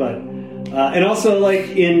 MOOF, but and also like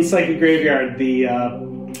in Psychic Graveyard, the I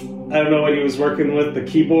don't know what he was working with, the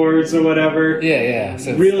keyboards or whatever. Yeah.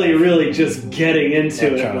 So really just getting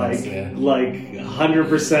into it, like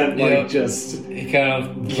 100%, like just he kind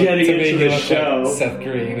of getting into the show. Like Seth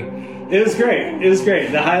Green. It was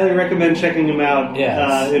great. I highly recommend checking him out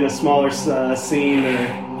in a smaller scene.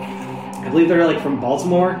 I believe they're like from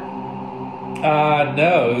Baltimore.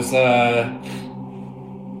 No, it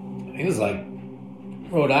was like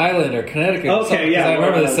Rhode Island or Connecticut. Okay, I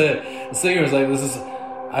remember the singer was like, "This is."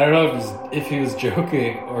 I don't know if he was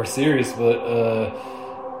joking or serious, but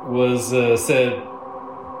said,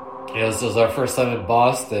 this was our first time in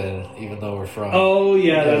Boston, even though we're from. Oh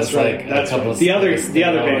yeah, that's right. Like that's right. The other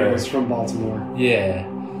band was from Baltimore. Yeah.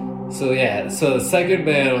 So the second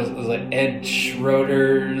band was like Ed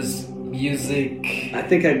Schroeder's Music. I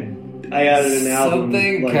think I added an album.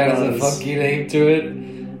 Something like kind of a funky name to it.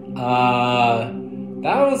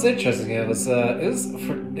 That was interesting. It was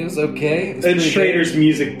okay. Ed Schrader's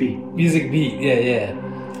Music Beat. Yeah.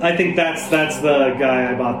 I think that's the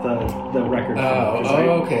guy I bought the record from.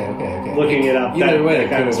 Okay. Looking it up, Either way, that it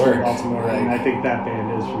guy could was have from worked. Baltimore, Like, and I think that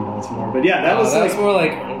band is from Baltimore. But yeah, that was that's more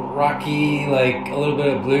like rocky, like a little bit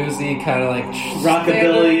of bluesy, kind of like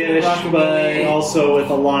rockabilly-ish, rockabilly. but also with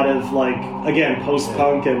a lot of like again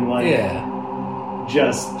post-punk and like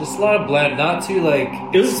just a lot of blend. Not too like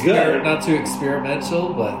it was good, not too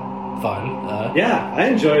experimental, but fun. Yeah, I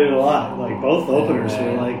enjoyed it a lot. Like both openers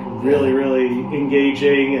were like really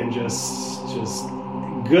engaging and just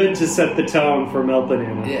good to set the tone for Melt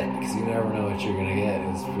Banana. Yeah, because you never know what you're gonna get. It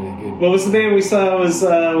was pretty good. What was the band we saw? Was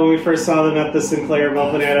when we first saw them at the Sinclair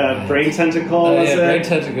Melt Banana? Brain Tentacle. Was it? Brain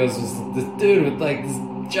Tentacles was this dude with like this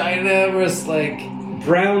ginormous like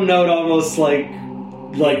brown note, almost like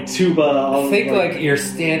tuba. I think like you're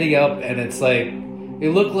standing up and it's like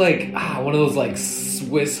it looked like one of those like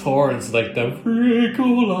Swiss horns, like the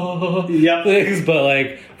Ricola things, but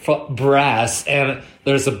like brass, and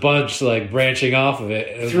there's a bunch like branching off of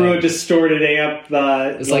it through like, a distorted amp.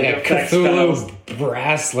 It's like a Cthulhu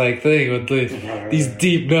brass like thing with these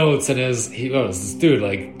deep notes, and was this dude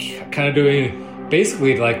like kind of doing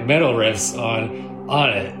basically like metal riffs on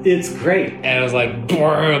it. It's great, and it was like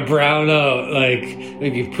brown out, like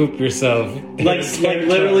make you poop yourself. Like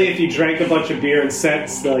literally, if you drank a bunch of beer and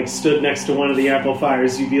stood next to one of the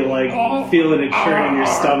amplifiers, you'd be like feeling it churn in your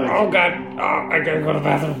stomach. Oh god, I gotta go to the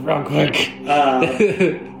bathroom real quick.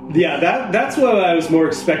 Yeah, that's what I was more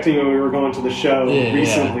expecting when we were going to the show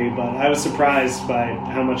recently. But I was surprised by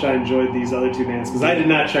how much I enjoyed these other two bands because I did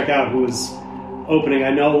not check out who was opening.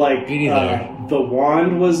 I know like The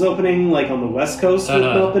Wand was opening like on the West Coast with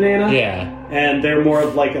Melt Banana. Yeah. And they're more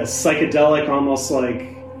of like a psychedelic, almost like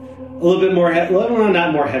a little bit more,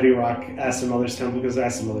 not more heavy rock Acid Mother's Temple, because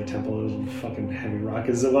Acid Mother Temple is fucking heavy rock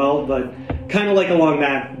as well, but kind of like along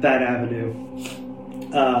that avenue.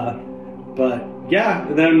 But yeah,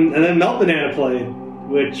 and then Melt Banana played,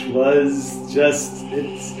 which was just,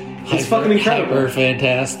 it's fucking incredible. Hyper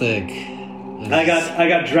fantastic. I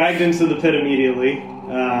got dragged into the pit immediately.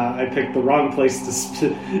 I picked the wrong place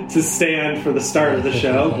to stand for the start of the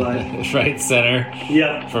show, but right center.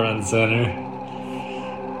 Yep, front center.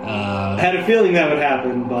 I had a feeling that would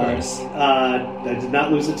happen, but I did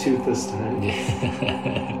not lose a tooth this time.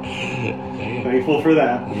 Thankful for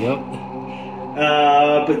that. Yep.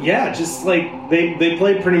 But yeah, just like they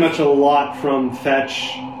played pretty much a lot from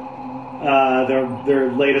Fetch.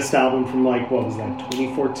 Their latest album from like what was that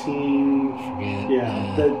 2014?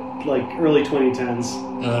 Like early 2010s.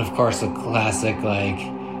 And of course the classic like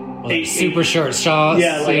super short songs.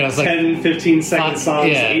 Yeah, like, 10-15 second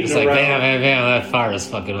songs. Yeah, it's like bam, that fire is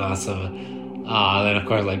fucking awesome. Then of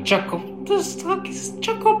course like Choco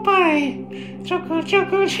Pie, Choco.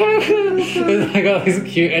 And like all these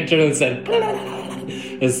cute intros and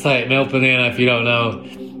it's like Melt Banana. If you don't know,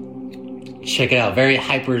 check it out. Very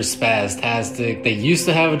hyper spastastic. They used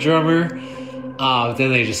to have a drummer, but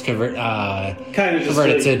then they just converted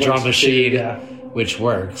to a drum machine, which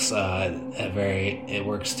works. It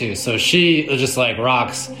works too. So she just like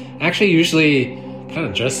rocks. Actually, usually kind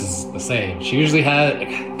of dresses the same. She usually had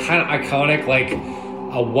kind of iconic like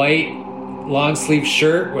a white long sleeve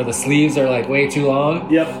shirt where the sleeves are like way too long.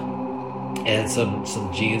 Yep. And some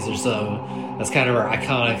jeans or something. That's kind of her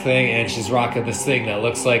iconic thing. And she's rocking this thing that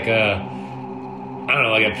looks like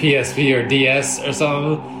like a PSP or DS or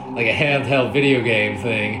something, like a handheld video game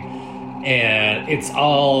thing, and it's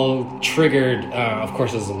all triggered. Of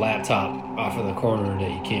course, there's a laptop off in the corner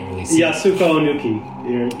that you can't really see. Yasuko Onuki.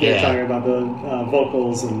 You're talking about the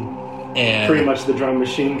vocals and pretty much the drum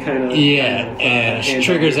machine kind of. And she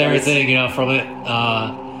triggers everything, from it,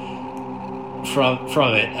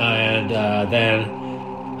 from it, and then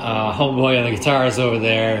homeboy on the guitars over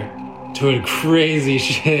there doing crazy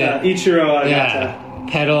shit. Ichiro Agata.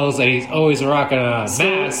 Pedals, and he's always rocking a mask.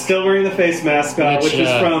 Still wearing the face mask, which is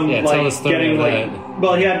from getting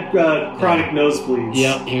he had chronic nosebleeds.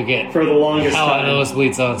 Yep, he would get for the longest time.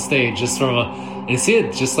 Nosebleeds on stage just from you see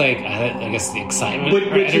it just like I guess the excitement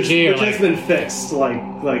or energy, which has been fixed, like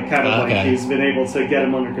he's been able to get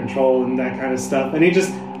him under control and that kind of stuff, and he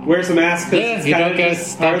just wears a mask because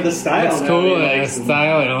it's part of the style. It's cool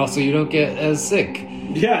style, and also you don't get as sick.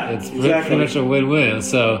 Yeah, it's pretty much a win-win.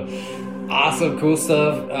 So. Awesome, cool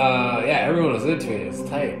stuff. Everyone was into it. It's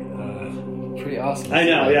tight. Pretty awesome. I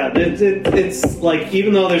know, yeah. It's like,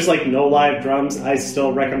 even though there's like no live drums, I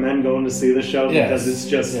still recommend going to see the show because it's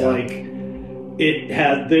just like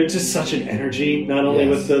there's just such an energy, not only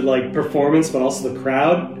with the like performance but also the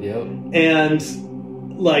crowd. Yep.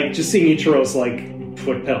 And like just seeing Ichiro's like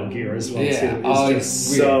foot pedal gear as well Yeah, too. all It's these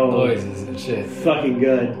just weird so noises and shit. fucking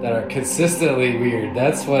good. That are consistently weird.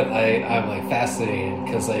 That's what I'm like fascinated,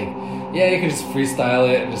 because like, yeah, you can just freestyle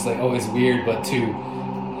it and just like, oh, it's weird, but to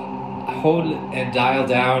hold and dial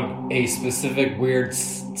down a specific weird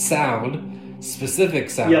specific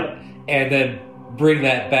sound, Yep. and then bring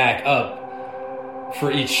that back up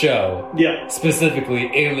for each show, specifically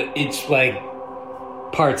in each like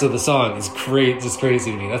parts of the song is just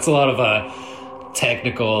crazy to me. That's a lot of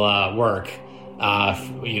technical work,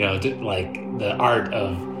 like the art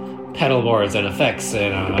of pedal boards and effects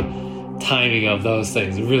and timing of those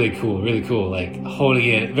things. Really cool, like holding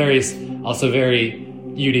it. Very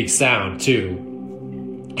unique sound too.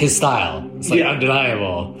 His style, it's like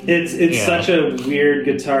undeniable. It's such a weird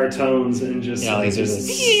guitar tones and just so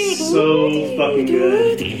fucking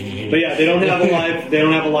good. But yeah, they don't have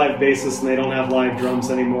a live bassist and they don't have live drums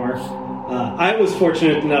anymore. I was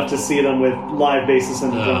fortunate enough to see them with live bassist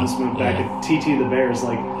and drums when back at TT the Bears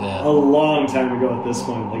a long time ago at this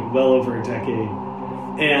point, like well over a decade.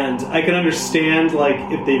 And I can understand like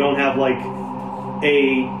if they don't have like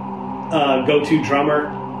a go-to drummer,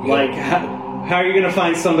 like how are you going to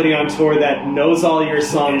find somebody on tour that knows all your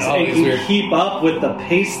songs and can keep up with the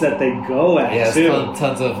pace that they go at, too? Yeah,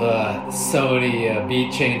 tons of Sony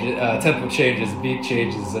beat changes, tempo changes, beat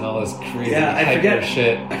changes, and all this crazy hyper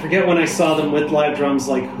shit. I forget when I saw them with live drums,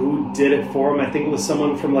 like, who did it for them. I think it was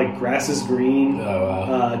someone from, like, Grass is Green. Oh,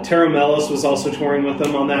 wow. Tara Mellis was also touring with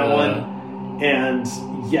them on that one. And,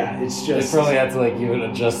 yeah, it's just... They probably had to, like, even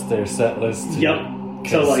adjust their set list to...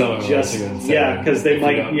 So like because they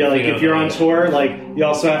might if you're on tour, like you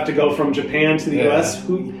also have to go from Japan to the US.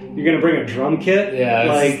 You're gonna bring a drum kit?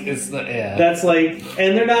 It's not, that's like,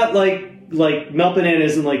 and they're not like Melt Banana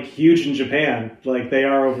isn't like huge in Japan like they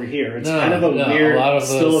are over here. It's kind of a weird,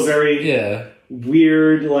 still a very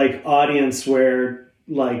weird like audience where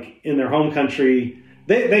like in their home country.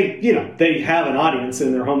 They have an audience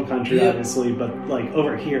in their home country, obviously, but like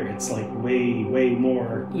over here, it's like way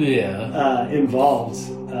more involved.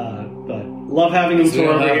 But love having them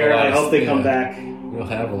tour over here. I hope they come back. We don't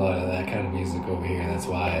have a lot of that kind of music over here. That's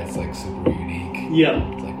why it's like super unique. Yeah,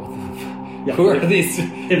 it's like what the who are these?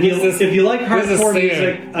 If you like hardcore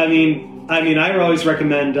music, I mean, I always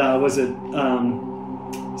recommend. Was it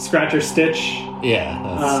Scratcher Stitch?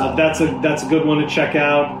 Yeah, that's a good one to check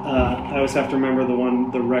out. I always have to remember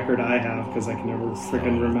the record I have because I can never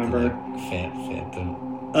freaking remember. Phantom.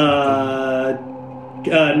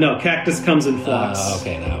 No, Cactus Comes in Flux.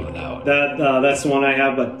 Okay, that one. That's the one I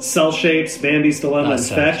have. But Cell Shapes, Bambi's Dilemma, and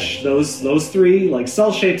Fetch. Those three. Like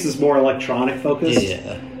Cell Shapes is more electronic focused.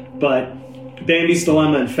 Yeah. But Bambi's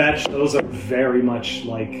Dilemma and Fetch, those are very much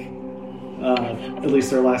like, at least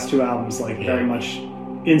their last two albums, like very much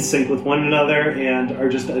in sync with one another and are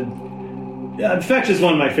just Fetch is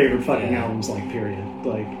one of my favorite fucking albums, like period.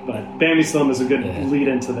 Like, but Bambi's Dilemma is a good lead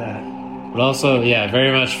into that. But also,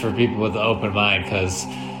 very much for people with an open mind, because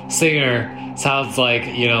Singer sounds like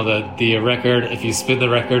the record. If you spin the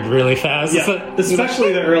record really fast,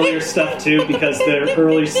 especially the earlier stuff too, because their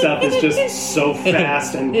early stuff is just so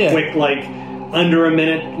fast and quick, like under a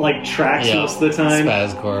minute, like tracks most of the time.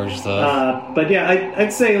 Spazcore stuff. But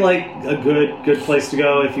I'd say like a good place to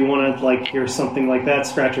go if you want to like hear something like that,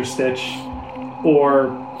 Scratcher Stitch,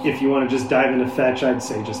 or if you want to just dive into Fetch, I'd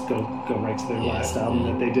say just go right to their last album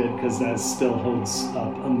that they did, because that still holds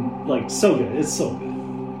up. Like so good, it's so good.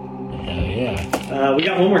 We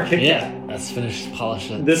got one more kick. Let's finish polish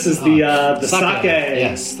it. This is the sake.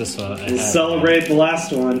 Yes, this one. We'll celebrate the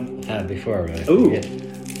last one. I had before, but ooh.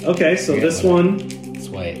 Okay, so this one... It's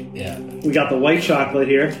white, We got the white chocolate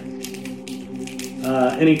here.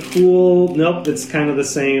 Any cool... Nope, it's kind of the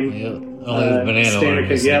same. Only the banana standard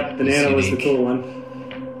one. Yep, banana was the cool one.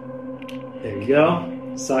 There you go.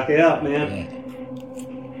 Sake up, man.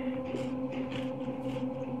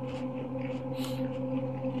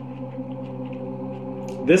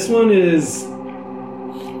 This one is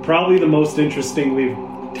probably the most interesting we've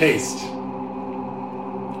tasted.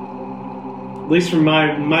 At least from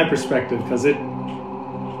my perspective, because it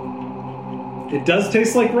does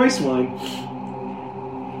taste like rice wine,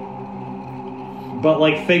 but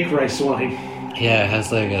like fake rice wine. Yeah, it has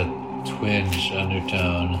like a twinge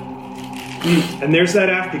undertone. And there's that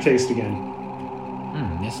aftertaste again.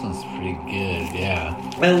 This one's pretty good. Yeah,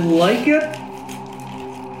 I like it,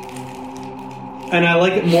 and I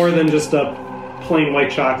like it more than just a plain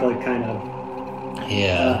white chocolate kind of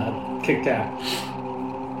Kit Kat.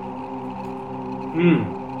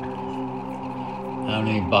 How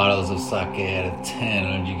many bottles of sake out of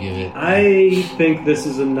 10 would you give it? I think this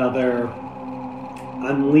is another...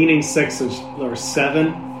 I'm leaning 6 or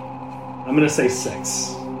 7. I'm gonna say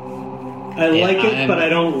 6. I like it, but I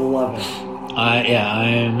don't love it.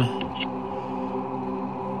 I'm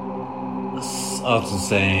also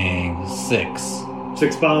saying 6.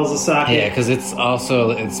 6 bottles of sake. Yeah, because it's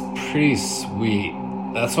pretty sweet.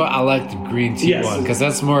 That's why I like the green tea one, because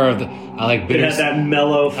that's more of the I like bitter. It has that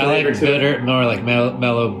mellow flavor. I like bitter, more like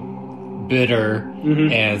mellow, bitter,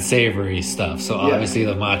 and savory stuff. So obviously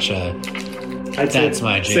the matcha. That's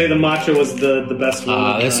my jam. Say the matcha was the best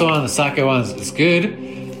one. This one, the sake one, is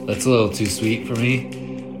good. That's a little too sweet for me.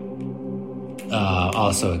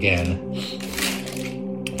 Also, again,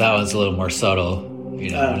 that one's a little more subtle.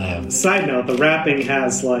 Side note: the wrapping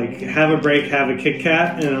has like "Have a break, have a Kit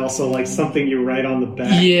Kat," and also like something you write on the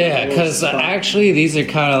back. Yeah, because actually these are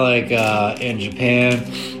kind of like in Japan.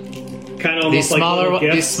 Kind of almost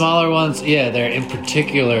these smaller ones. Yeah, they're in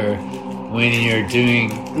particular. When you're doing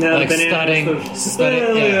studying, little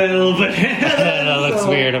banana. That looks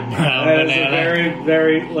weird. A brown banana, very,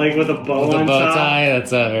 very like with a bow with on a bow top. tie.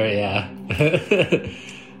 That's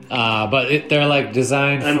but they're like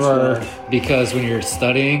designed because when you're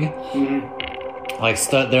studying,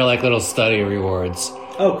 they're like little study rewards.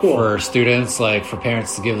 Oh, cool. For students, like for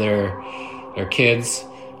parents to give their kids.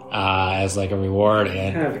 As like a reward,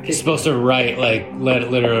 and you're supposed to write like little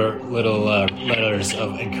letters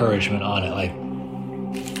of encouragement on it. Like,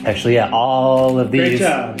 actually, all of these.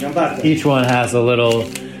 Great job. Each one has a little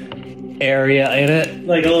area in it.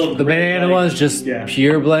 Like a little. The banana one's just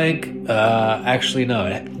pure blank. Actually,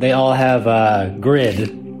 no, they all have a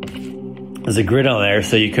grid. There's a grid on there,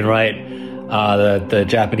 so you can write the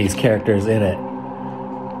Japanese characters in it,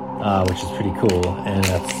 which is pretty cool, and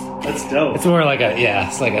That's dope. It's more like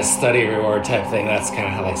it's like a study reward type thing. That's kind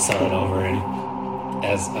of how they sell it over in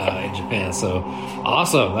Japan. So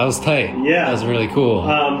awesome. That was tight. Yeah. That was really cool.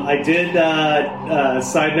 I did,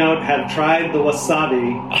 side note, have tried the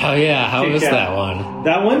wasabi. Oh, yeah. How is that one?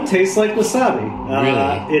 That one tastes like wasabi.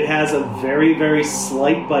 Really? It has a very, very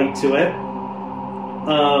slight bite to it.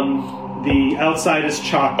 The outside is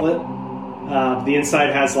chocolate. The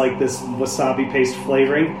inside has like this wasabi paste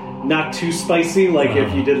flavoring. Not too spicy, like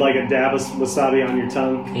if you did like a dab of wasabi on your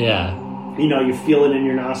tongue. Yeah. You feel it in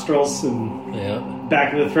your nostrils and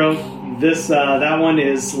back of the throat. That one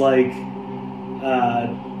is like,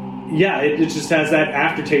 it just has that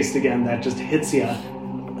aftertaste again that just hits you.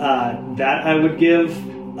 That I would give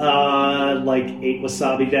like 8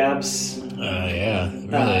 wasabi dabs. Really?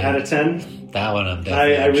 Out of 10. That one I'm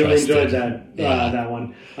definitely I really enjoyed that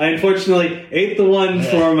one. I unfortunately ate the one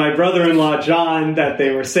for my brother-in-law John that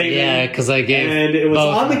they were saving. Yeah, because I gave and it was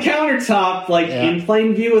on the countertop, like in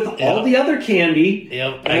plain view with all the other candy.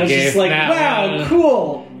 Yep. And I was just like, wow,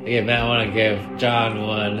 cool. I gave Matt one, I gave John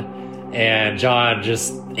one, and John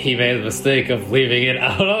he made the mistake of leaving it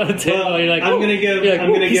out on the table. Well, you're like, I'm gonna give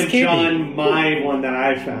candy. John my one that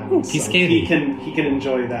I found. Ooh, piece candy. He can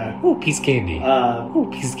enjoy that. Ooh, piece candy.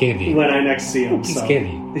 Piece candy. When I next see him. Piece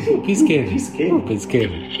candy. Ooh, piece candy. Piece candy. Ooh, piece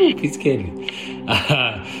candy. Ooh, piece candy.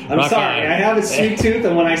 I'm sorry. I have a sweet tooth,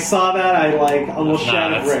 and when I saw that, I like almost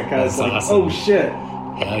shouted Rick. I was like, awesome. oh shit.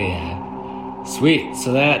 Hell yeah. Sweet.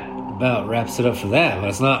 So that about wraps it up for that, but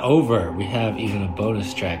it's not over. We have even a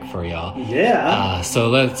bonus track for y'all. Yeah. So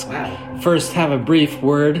let's first have a brief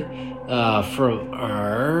word from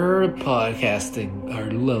our lovely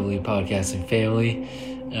podcasting family.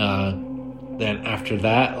 Then after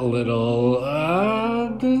that, a little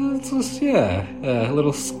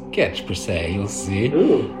sketch per se. You'll see.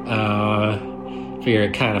 Figure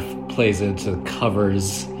it kind of plays into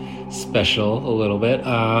covers special a little bit.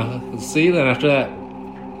 Let's see. Then after that,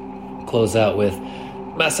 close out with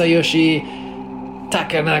Masayoshi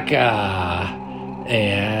Takanaka,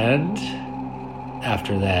 and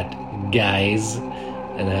after that, guys,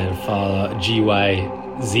 and then follow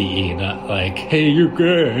GYZE, not like hey you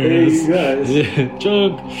guys,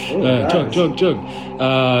 chug, chug.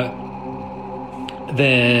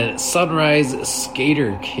 Then Sunrise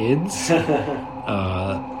Skater Kids.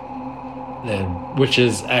 Which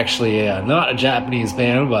is actually not a Japanese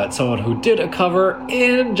band, but someone who did a cover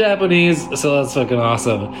in Japanese, so that's fucking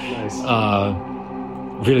awesome. Nice.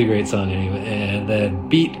 Really great song anyway. And then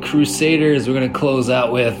Beat Crusaders we're gonna close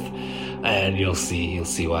out with, and you'll see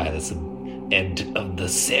why that's the end of the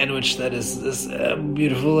sandwich that is this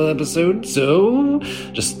beautiful episode. So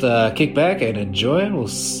just kick back and enjoy, and we'll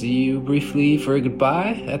see you briefly for a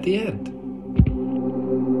goodbye at the end.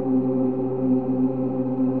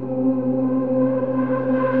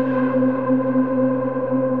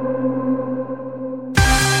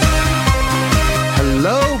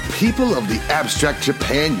 People of the Abstract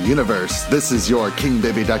Japan universe, this is your King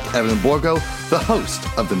Baby Duck Evan Borgo, the host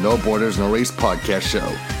of the No Borders No Race podcast show.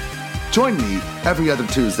 Join me every other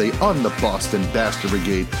Tuesday on the Boston Bastard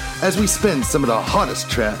Brigade as we spin some of the hottest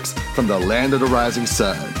tracks from the land of the rising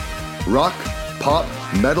sun. Rock, pop,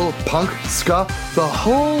 metal, punk, ska, the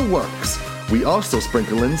whole works. We also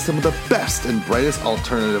sprinkle in some of the best and brightest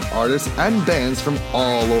alternative artists and bands from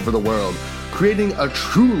all over the world, creating a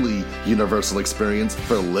truly universal experience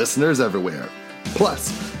for listeners everywhere.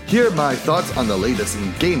 Plus, hear my thoughts on the latest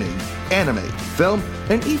in gaming, anime, film,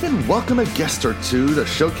 and even welcome a guest or two to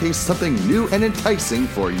showcase something new and enticing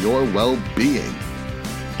for your well-being.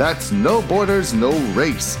 That's No Borders, No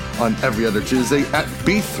Race on every other Tuesday at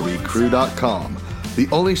b3crew.com. The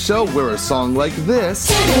only show where a song like this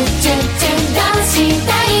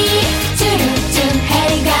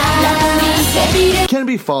can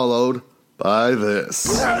be followed by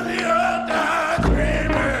this.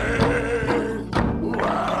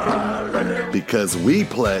 Because we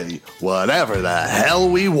play whatever the hell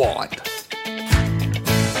we want.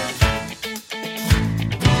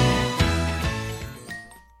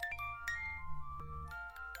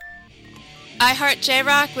 I Heart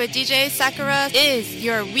J-Rock with DJ Sakura is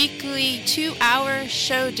your weekly 2-hour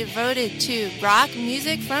show devoted to rock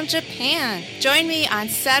music from Japan. Join me on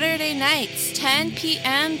Saturday nights, 10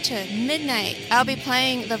 p.m. to midnight. I'll be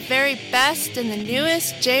playing the very best and the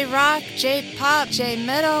newest J-Rock, J-Pop,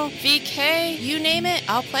 J-Metal, VK, you name it,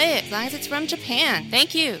 I'll play it as long as it's from Japan.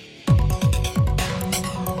 Thank you.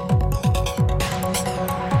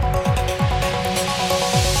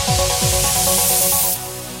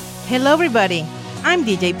 Hello everybody, I'm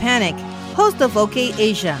DJ Panic, host of OK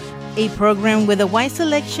Asia, a program with a wide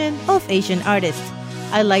selection of Asian artists.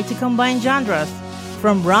 I like to combine genres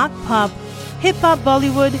from rock, pop, hip-hop,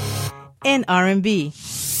 Bollywood, and R&B.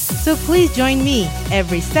 So please join me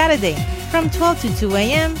every Saturday from 12 to 2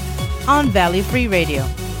 a.m. on Valley Free Radio.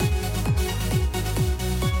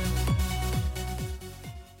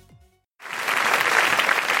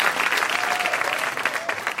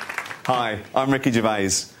 Hi, I'm Ricky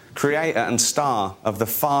Gervais, creator and star of the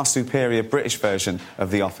far superior British version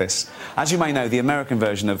of The Office. As you may know, the American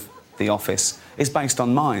version of The Office is based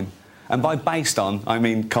on mine. And by based on, I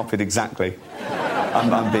mean copied exactly.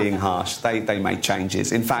 I'm being harsh. They made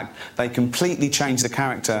changes. In fact, they completely changed the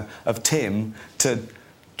character of Tim to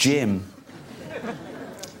Jim.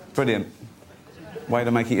 Brilliant. Way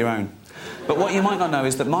to make it your own. But what you might not know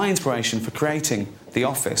is that my inspiration for creating The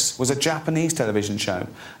Office was a Japanese television show.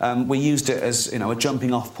 We used it as, a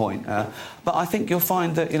jumping-off point. But I think you'll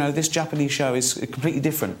find that, this Japanese show is completely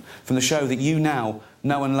different from the show that you now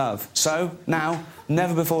know and love. So, now,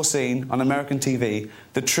 never before seen on American TV,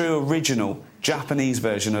 the true original Japanese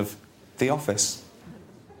version of The Office.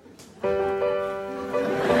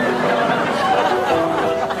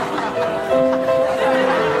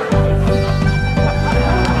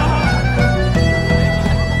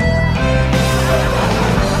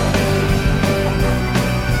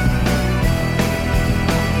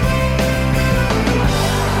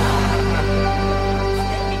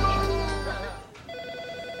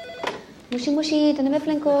 모시모시 드놈의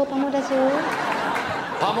플랭코 파모다소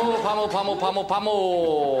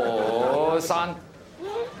파모 산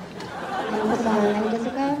何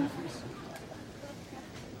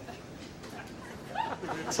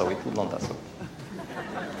そういうことなんだそう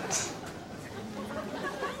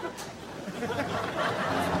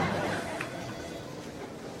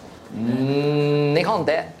日本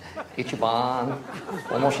で一番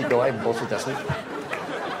面白いボスです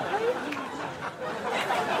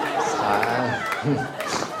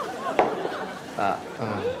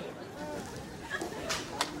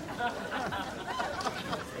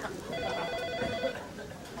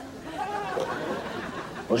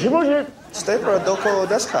もしもし、ステープはどこ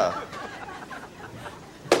ですか？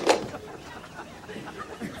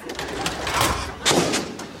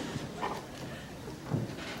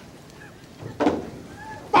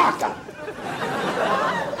バカ！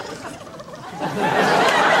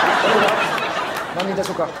何でし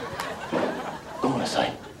ょうか？ごめんなさ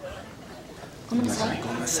い。ごめんなさい。ご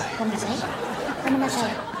めんなさい。ごめんなさい。ごめんなさ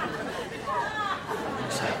い。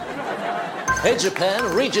Hey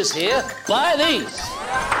Japan, Regis here. Buy these.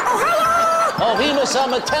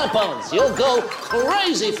 Ohima-sama tampons. You'll go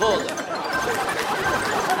crazy for them.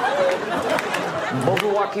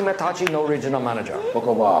 僕は君たちのリージョナルマネージャー。僕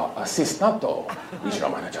はアシスタントリージョナ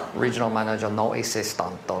ルマネージャー。リージョナルマネージャーのアシスタ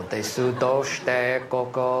ントです。どうしてこ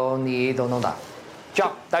こにいるのだ。じゃ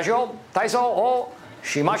あ体操を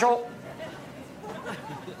しましょ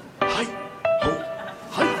う。はい。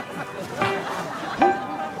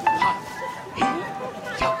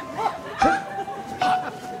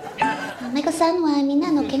マコさんはみん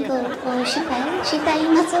なの健康を心配してい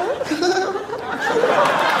ます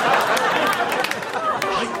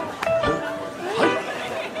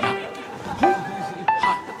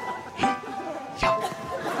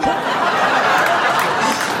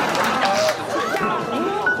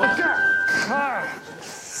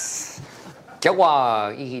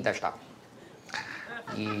は言い出した。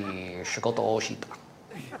いい仕事をした。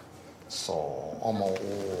そう思う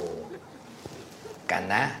か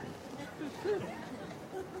な。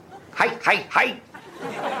はいはいはい。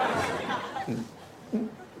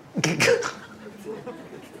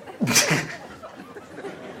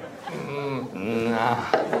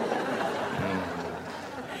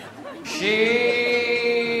She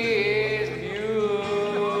is beautiful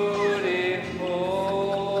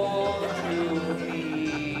to me.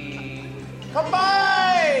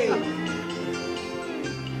 Goodbye!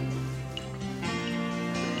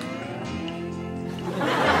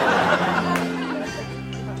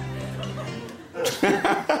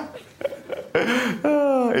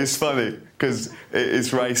 It's funny because it's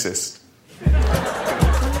racist.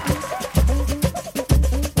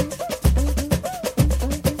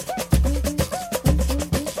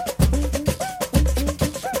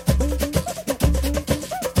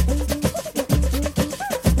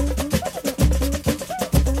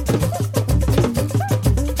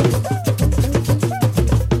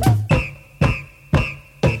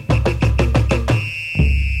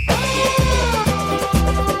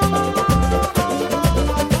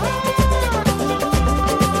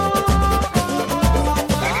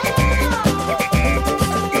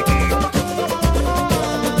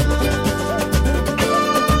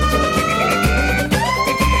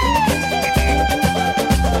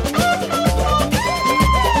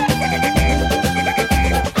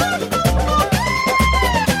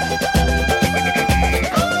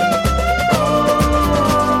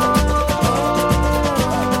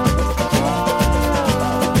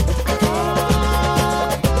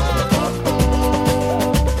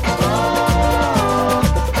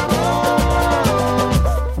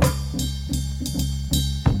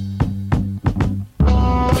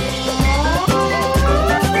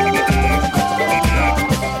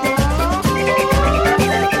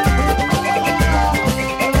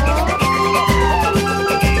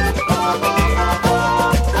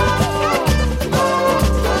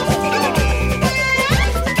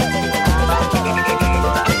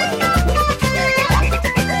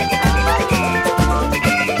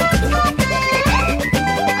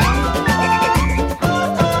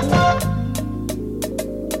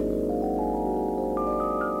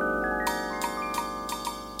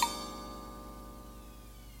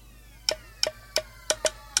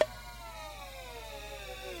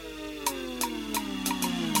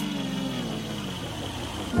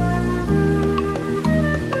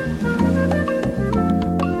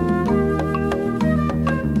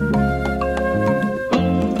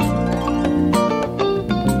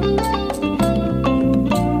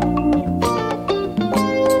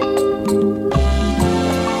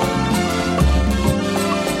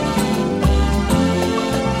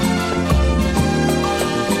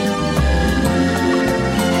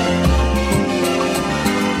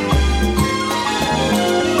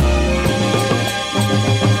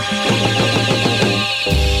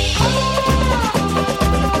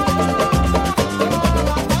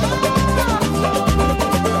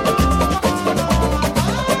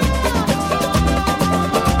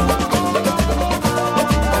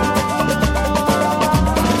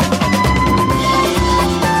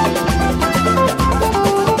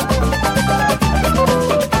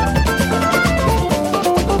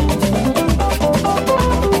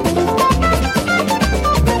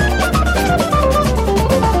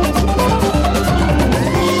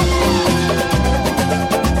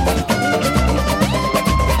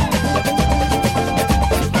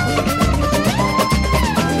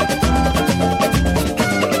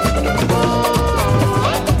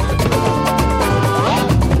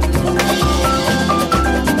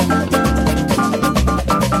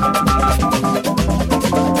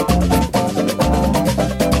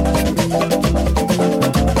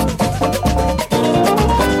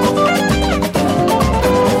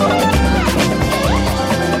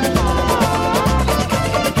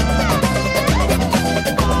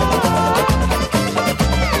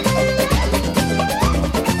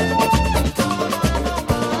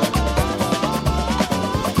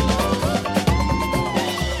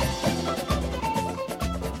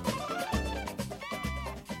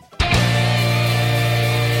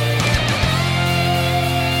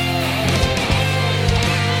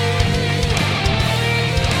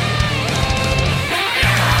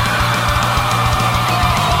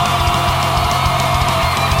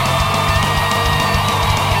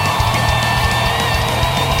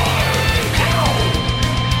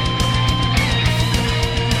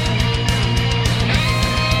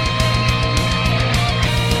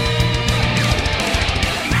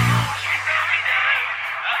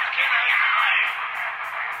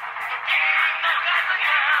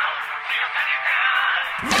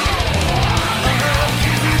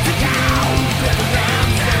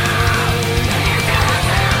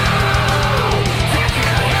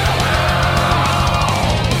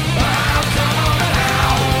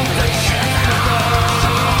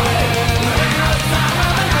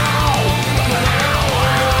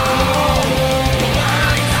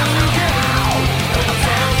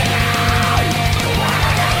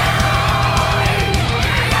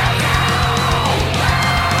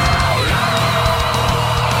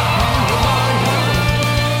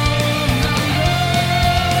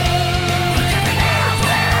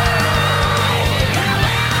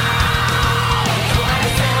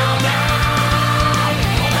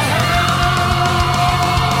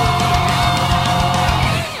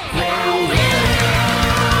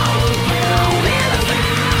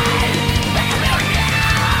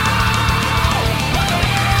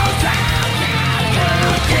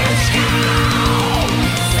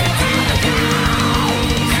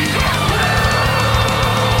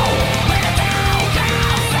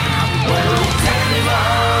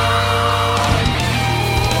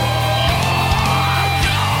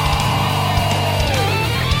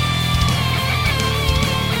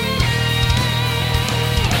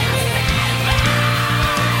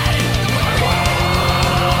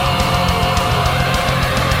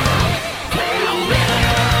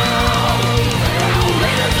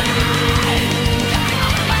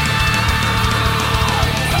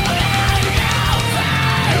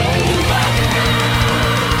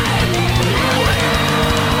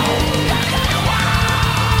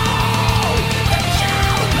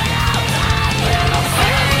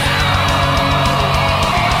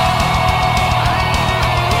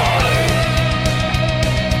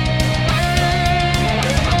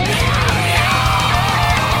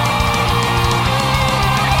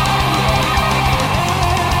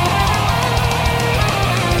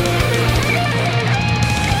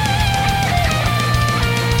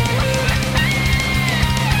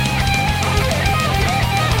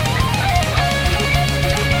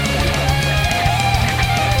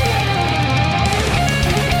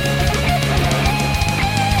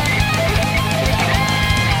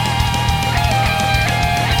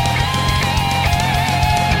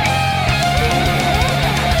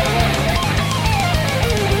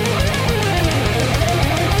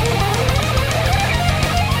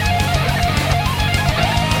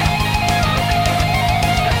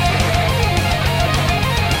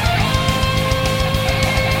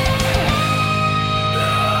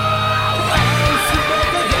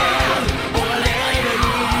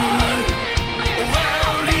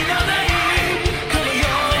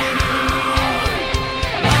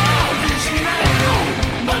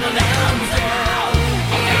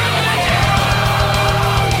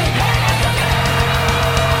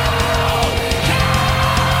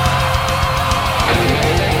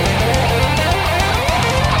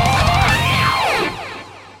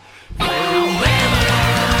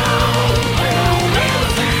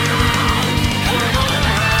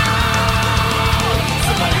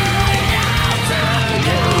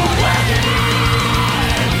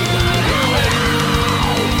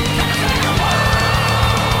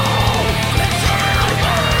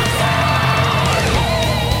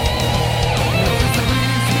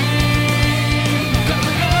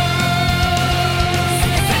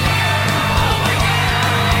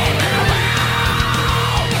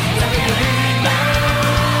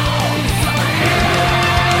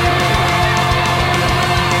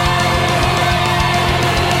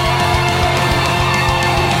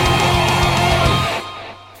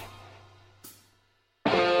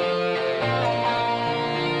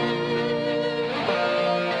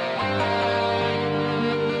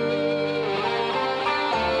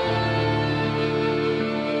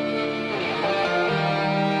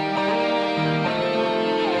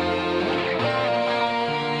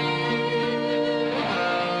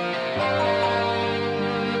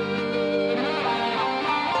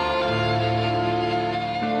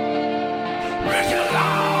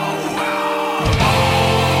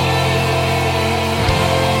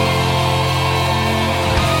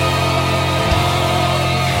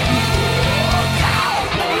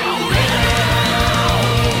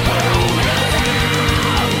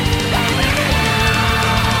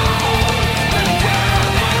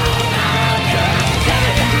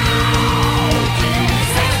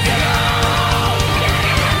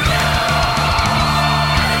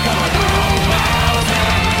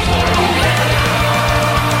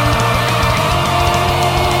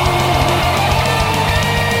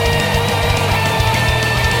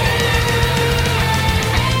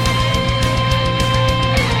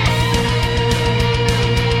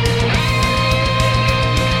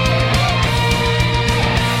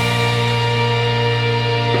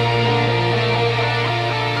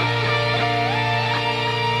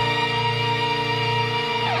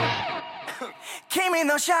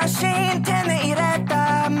 写真手に入れ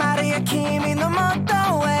たマリア君の元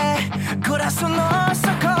へグラスの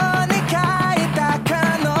底に書いた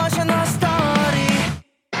彼女のストーリー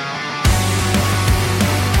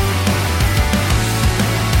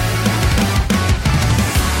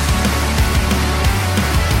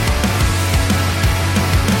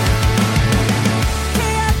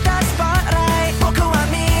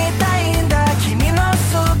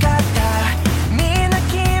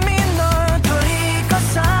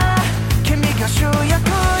主役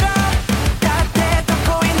だだって得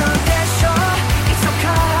意なんでしょいつ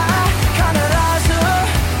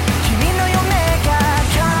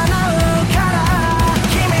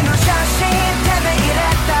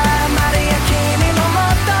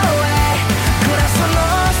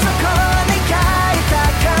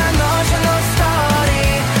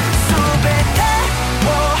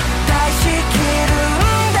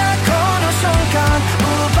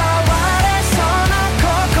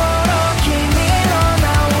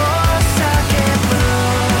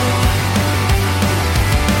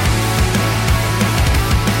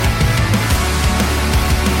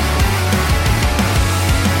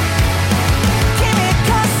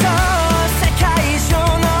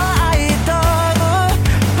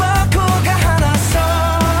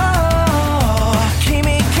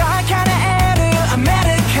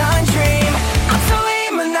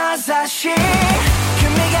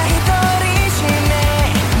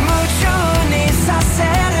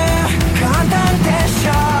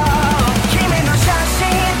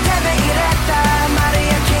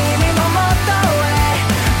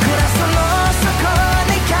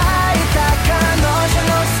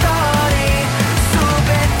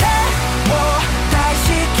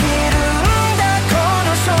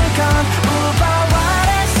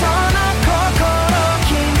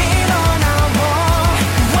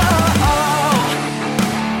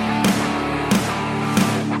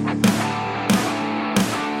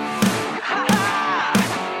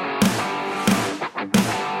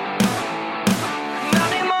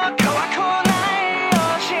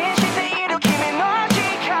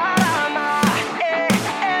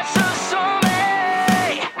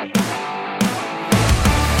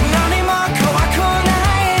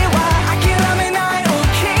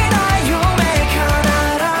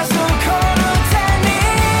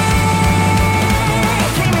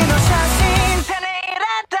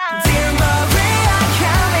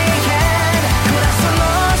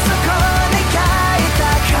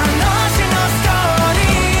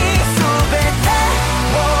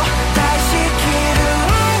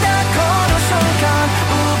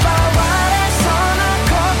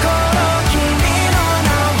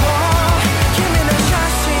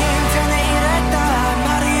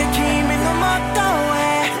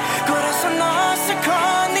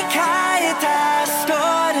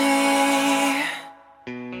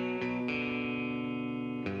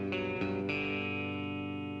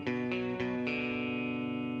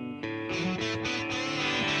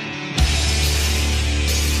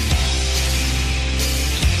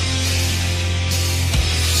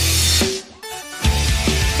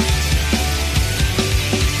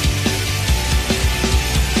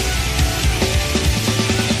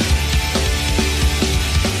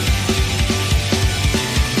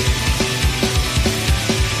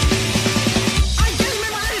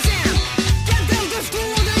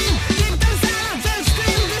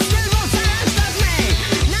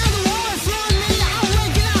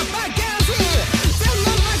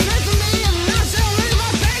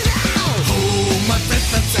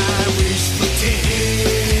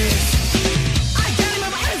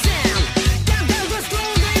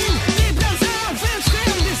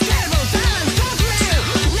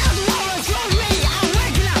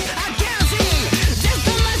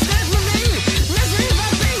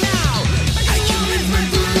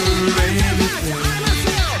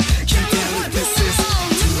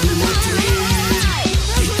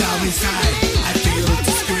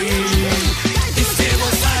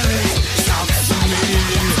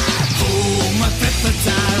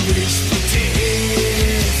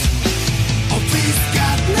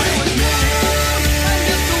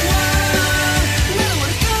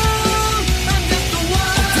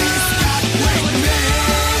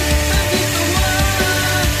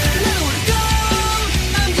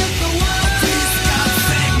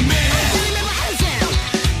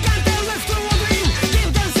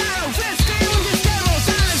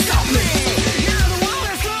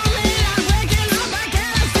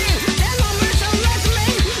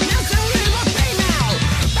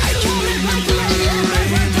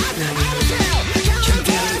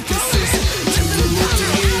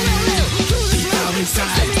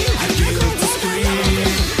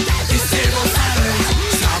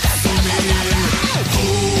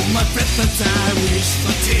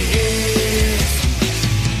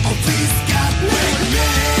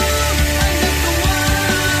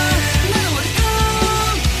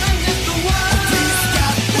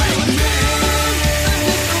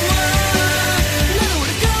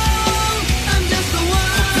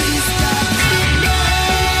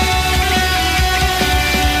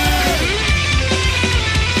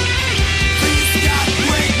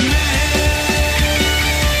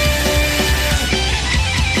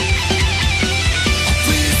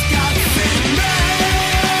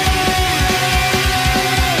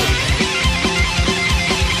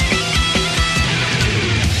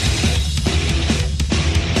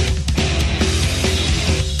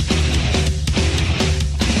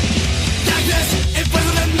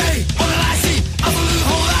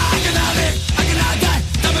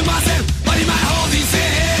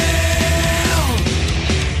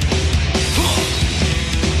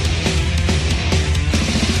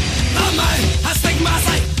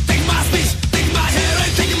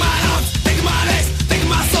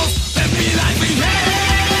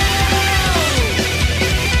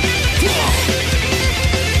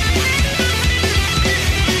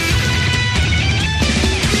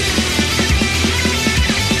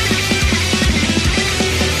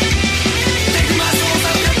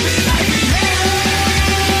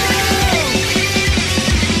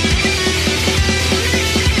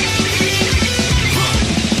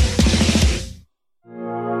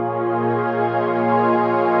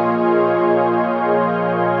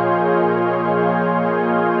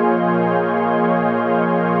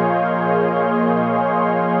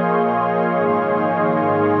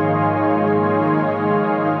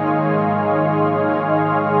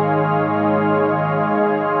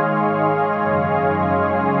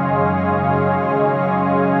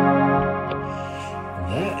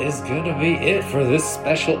gonna be it for this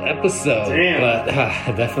special episode. Damn. But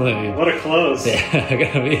definitely. What a close. Yeah, I'm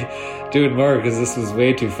gonna be doing more because this was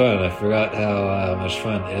way too fun. I forgot how much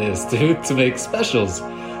fun it is to make specials.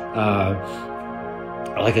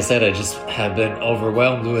 Like I said, I just have been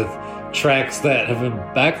overwhelmed with tracks that have been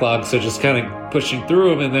backlogged, so just kind of pushing through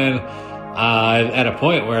them, and then at a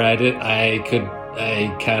point where I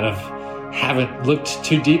kind of haven't looked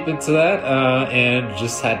too deep into that, and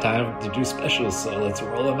just had time to do specials, so let's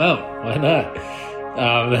roll them out. Why not?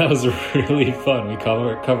 That was really fun. We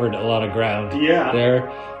covered a lot of ground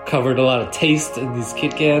there, covered a lot of taste in these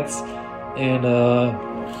Kit Kats, and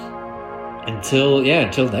until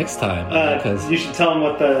next time. Because you should tell them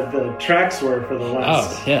what the tracks were for the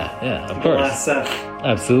last. Oh yeah, of course, last set.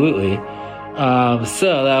 Absolutely.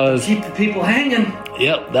 So that was keep the people hanging.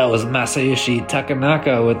 Yep, that was Masayoshi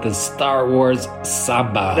Takanaka with the Star Wars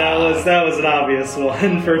Samba. That was an obvious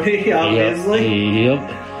one for me, obviously. Yep.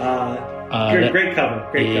 Great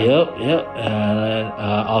cover. Yep. And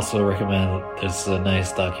also recommend. There's a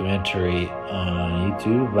nice documentary on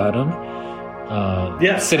YouTube about him.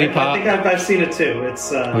 Yes, City Pop. I think I've seen it too. It's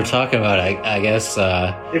we're talking about, I guess.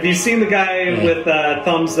 If you've seen the guy with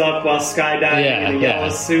thumbs up while skydiving in a yellow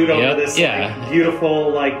suit over this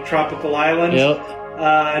beautiful tropical island,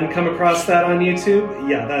 and come across that on YouTube,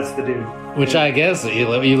 that's the dude. Which I guess you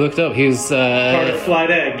looked up. He was part of Flight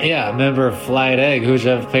Egg. Yeah, a member of Flight Egg, which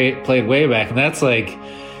I've played way back, and that's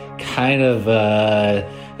kind of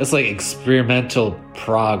that's experimental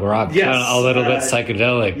prog rock, yes, kind of a little bit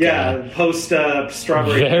psychedelic. Post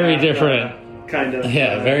Strawberry. Very different, kind of.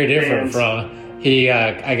 Very different band. from he.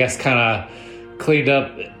 I guess kind of cleaned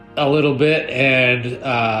up a little bit and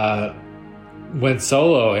went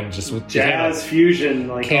solo and just jazz fusion,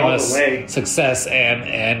 came all the way. Success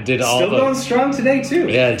and did all still going strong today too.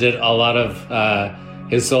 Yeah, did a lot of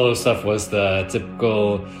his solo stuff was the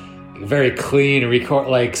typical. Very clean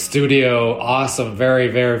record, studio, awesome, very,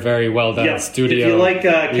 very, very well done studio. If you like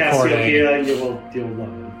Cassiopeia, you'll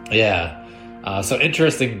love it. Yeah, so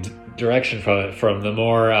interesting direction from the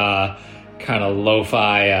more kind of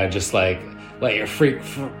lo-fi, just let your freak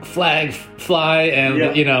flag fly, and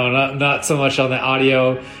not so much on the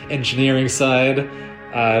audio engineering side,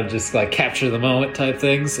 just capture the moment type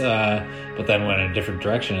things. But then went in a different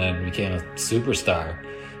direction and became a superstar.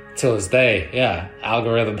 Till this day,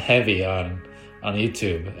 algorithm heavy on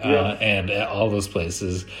YouTube and all those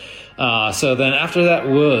places. So then after that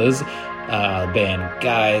was band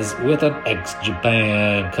Guys with an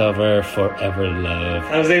ex-Japan cover, Forever Love.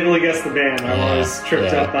 I was able to guess the band. I'm always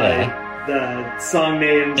tripped up by the song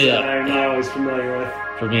names that I'm not always familiar with.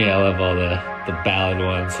 For me, I love all the ballad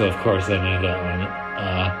ones, so of course I knew that one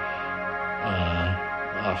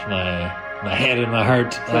off my head and my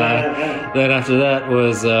heart. Then after that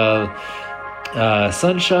was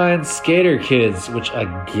Sunshine Skater Kids, which I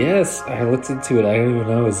guess I looked into it. I don't even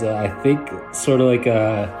know. Is I think sort of like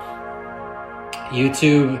a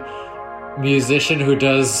YouTube musician who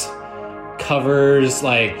does covers,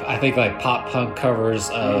 I think pop punk covers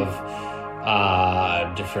of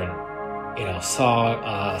different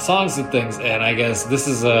songs and things. And I guess this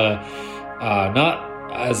is not.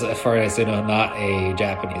 As far as I know, not a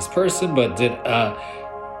Japanese person, but did a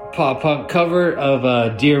pop punk cover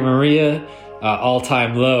of Dear Maria, All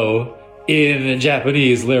Time Low, in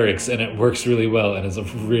Japanese lyrics, and it works really well, and it's a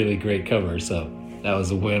really great cover, so that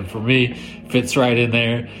was a win for me. Fits right in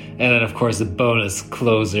there. And then, of course, the bonus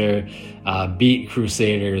closer, Beat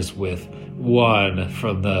Crusaders with One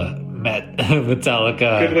from the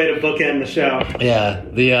Metallica. Good way to bookend the show. Yeah,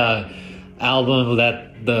 the album that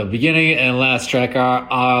the beginning and last track are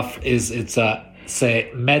off it's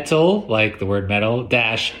say metal, like the word metal,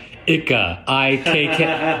 dash Ikka,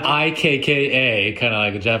 IKKA, kind of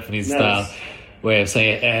like a Japanese style way of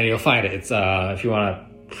saying it, and you'll find it. It's if you want to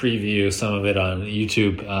preview some of it on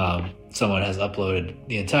YouTube, someone has uploaded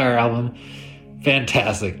the entire album.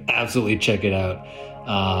 Fantastic, absolutely check it out,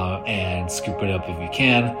 and scoop it up if you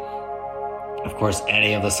can. Of course,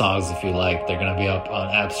 any of the songs, if you like, they're going to be up on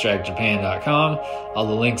abstractjapan.com. All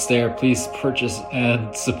the links there. Please purchase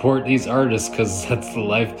and support these artists because that's the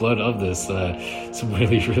lifeblood of this. Some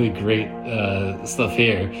really, really great stuff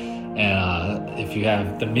here. And if you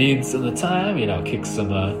have the means and the time, kick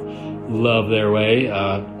some love their way,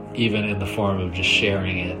 even in the form of just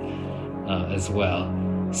sharing it as well.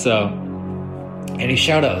 So, any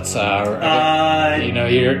shout-outs?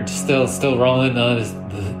 You're still rolling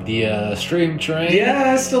the stream train.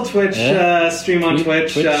 Yeah, still Twitch. Stream on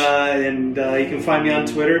Twitch. And you can find me on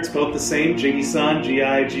Twitter. It's both the same, Jiggysan,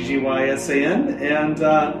 Giggyysan. And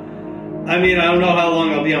I don't know how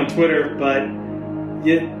long I'll be on Twitter, but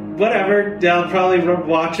whatever. I'll probably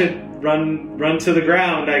watch it run to the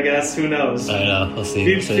ground, I guess. Who knows? I know. We'll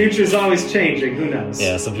see. Future's always changing. Who knows?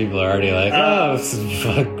 Yeah, some people are already like,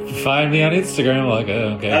 find me on Instagram. Like,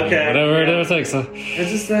 okay. Whatever it takes. It's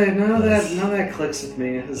just none of that clicks with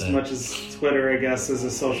me as much as Twitter, I guess, is a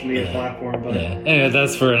social media platform. But anyway,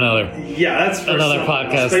 that's for another. Yeah, that's for another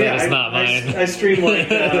podcast that is not mine. I stream like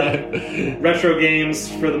retro games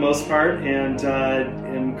for the most part, and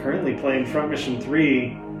am currently playing Front Mission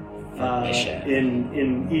 3.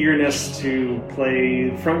 In eagerness to play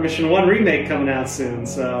Front Mission 1 Remake coming out soon.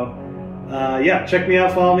 So, check me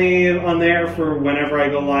out, follow me on there for whenever I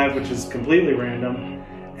go live, which is completely random.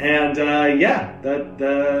 And,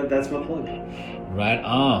 that's my plug. Right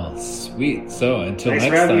on. Sweet. So, until thanks next time. Thanks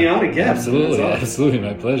for having me on again. Absolutely. Absolutely.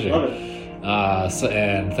 My pleasure. Love it.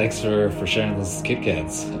 And thanks for sharing those Kit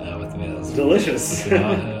Kats with me. That was delicious.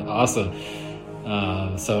 Awesome.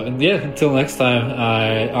 Until next time,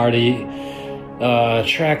 I already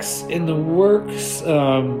tracks in the works,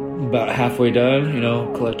 about halfway done,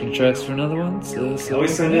 collecting tracks for another one. So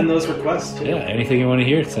always send in those requests too. Yeah, anything you want to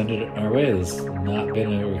hear, send it our way. There's not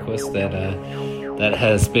been a request that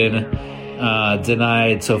has been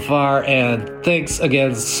denied so far. And thanks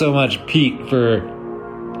again so much, Pete, for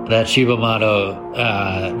that Shibamato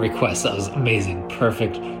request. That was amazing.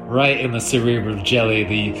 Perfect. Right in the cerebral jelly,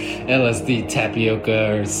 the LSD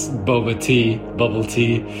tapioca or boba tea, bubble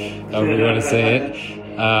tea, however you want to say it.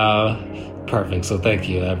 Perfect. So thank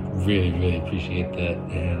you. I really, really appreciate that.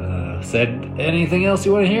 And said anything else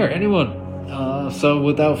you want to hear? Anyone? So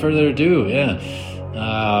without further ado,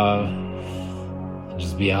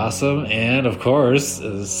 just be awesome. And of course,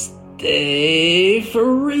 stay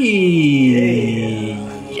free.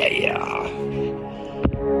 Yeah.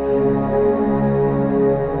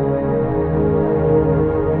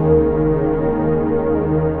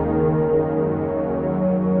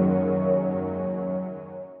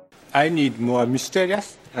 I need more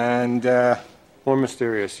mysterious and more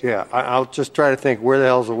mysterious. Yeah, I'll just try to think. Where the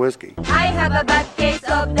hell's the whiskey? I have a bad case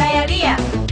of diarrhea.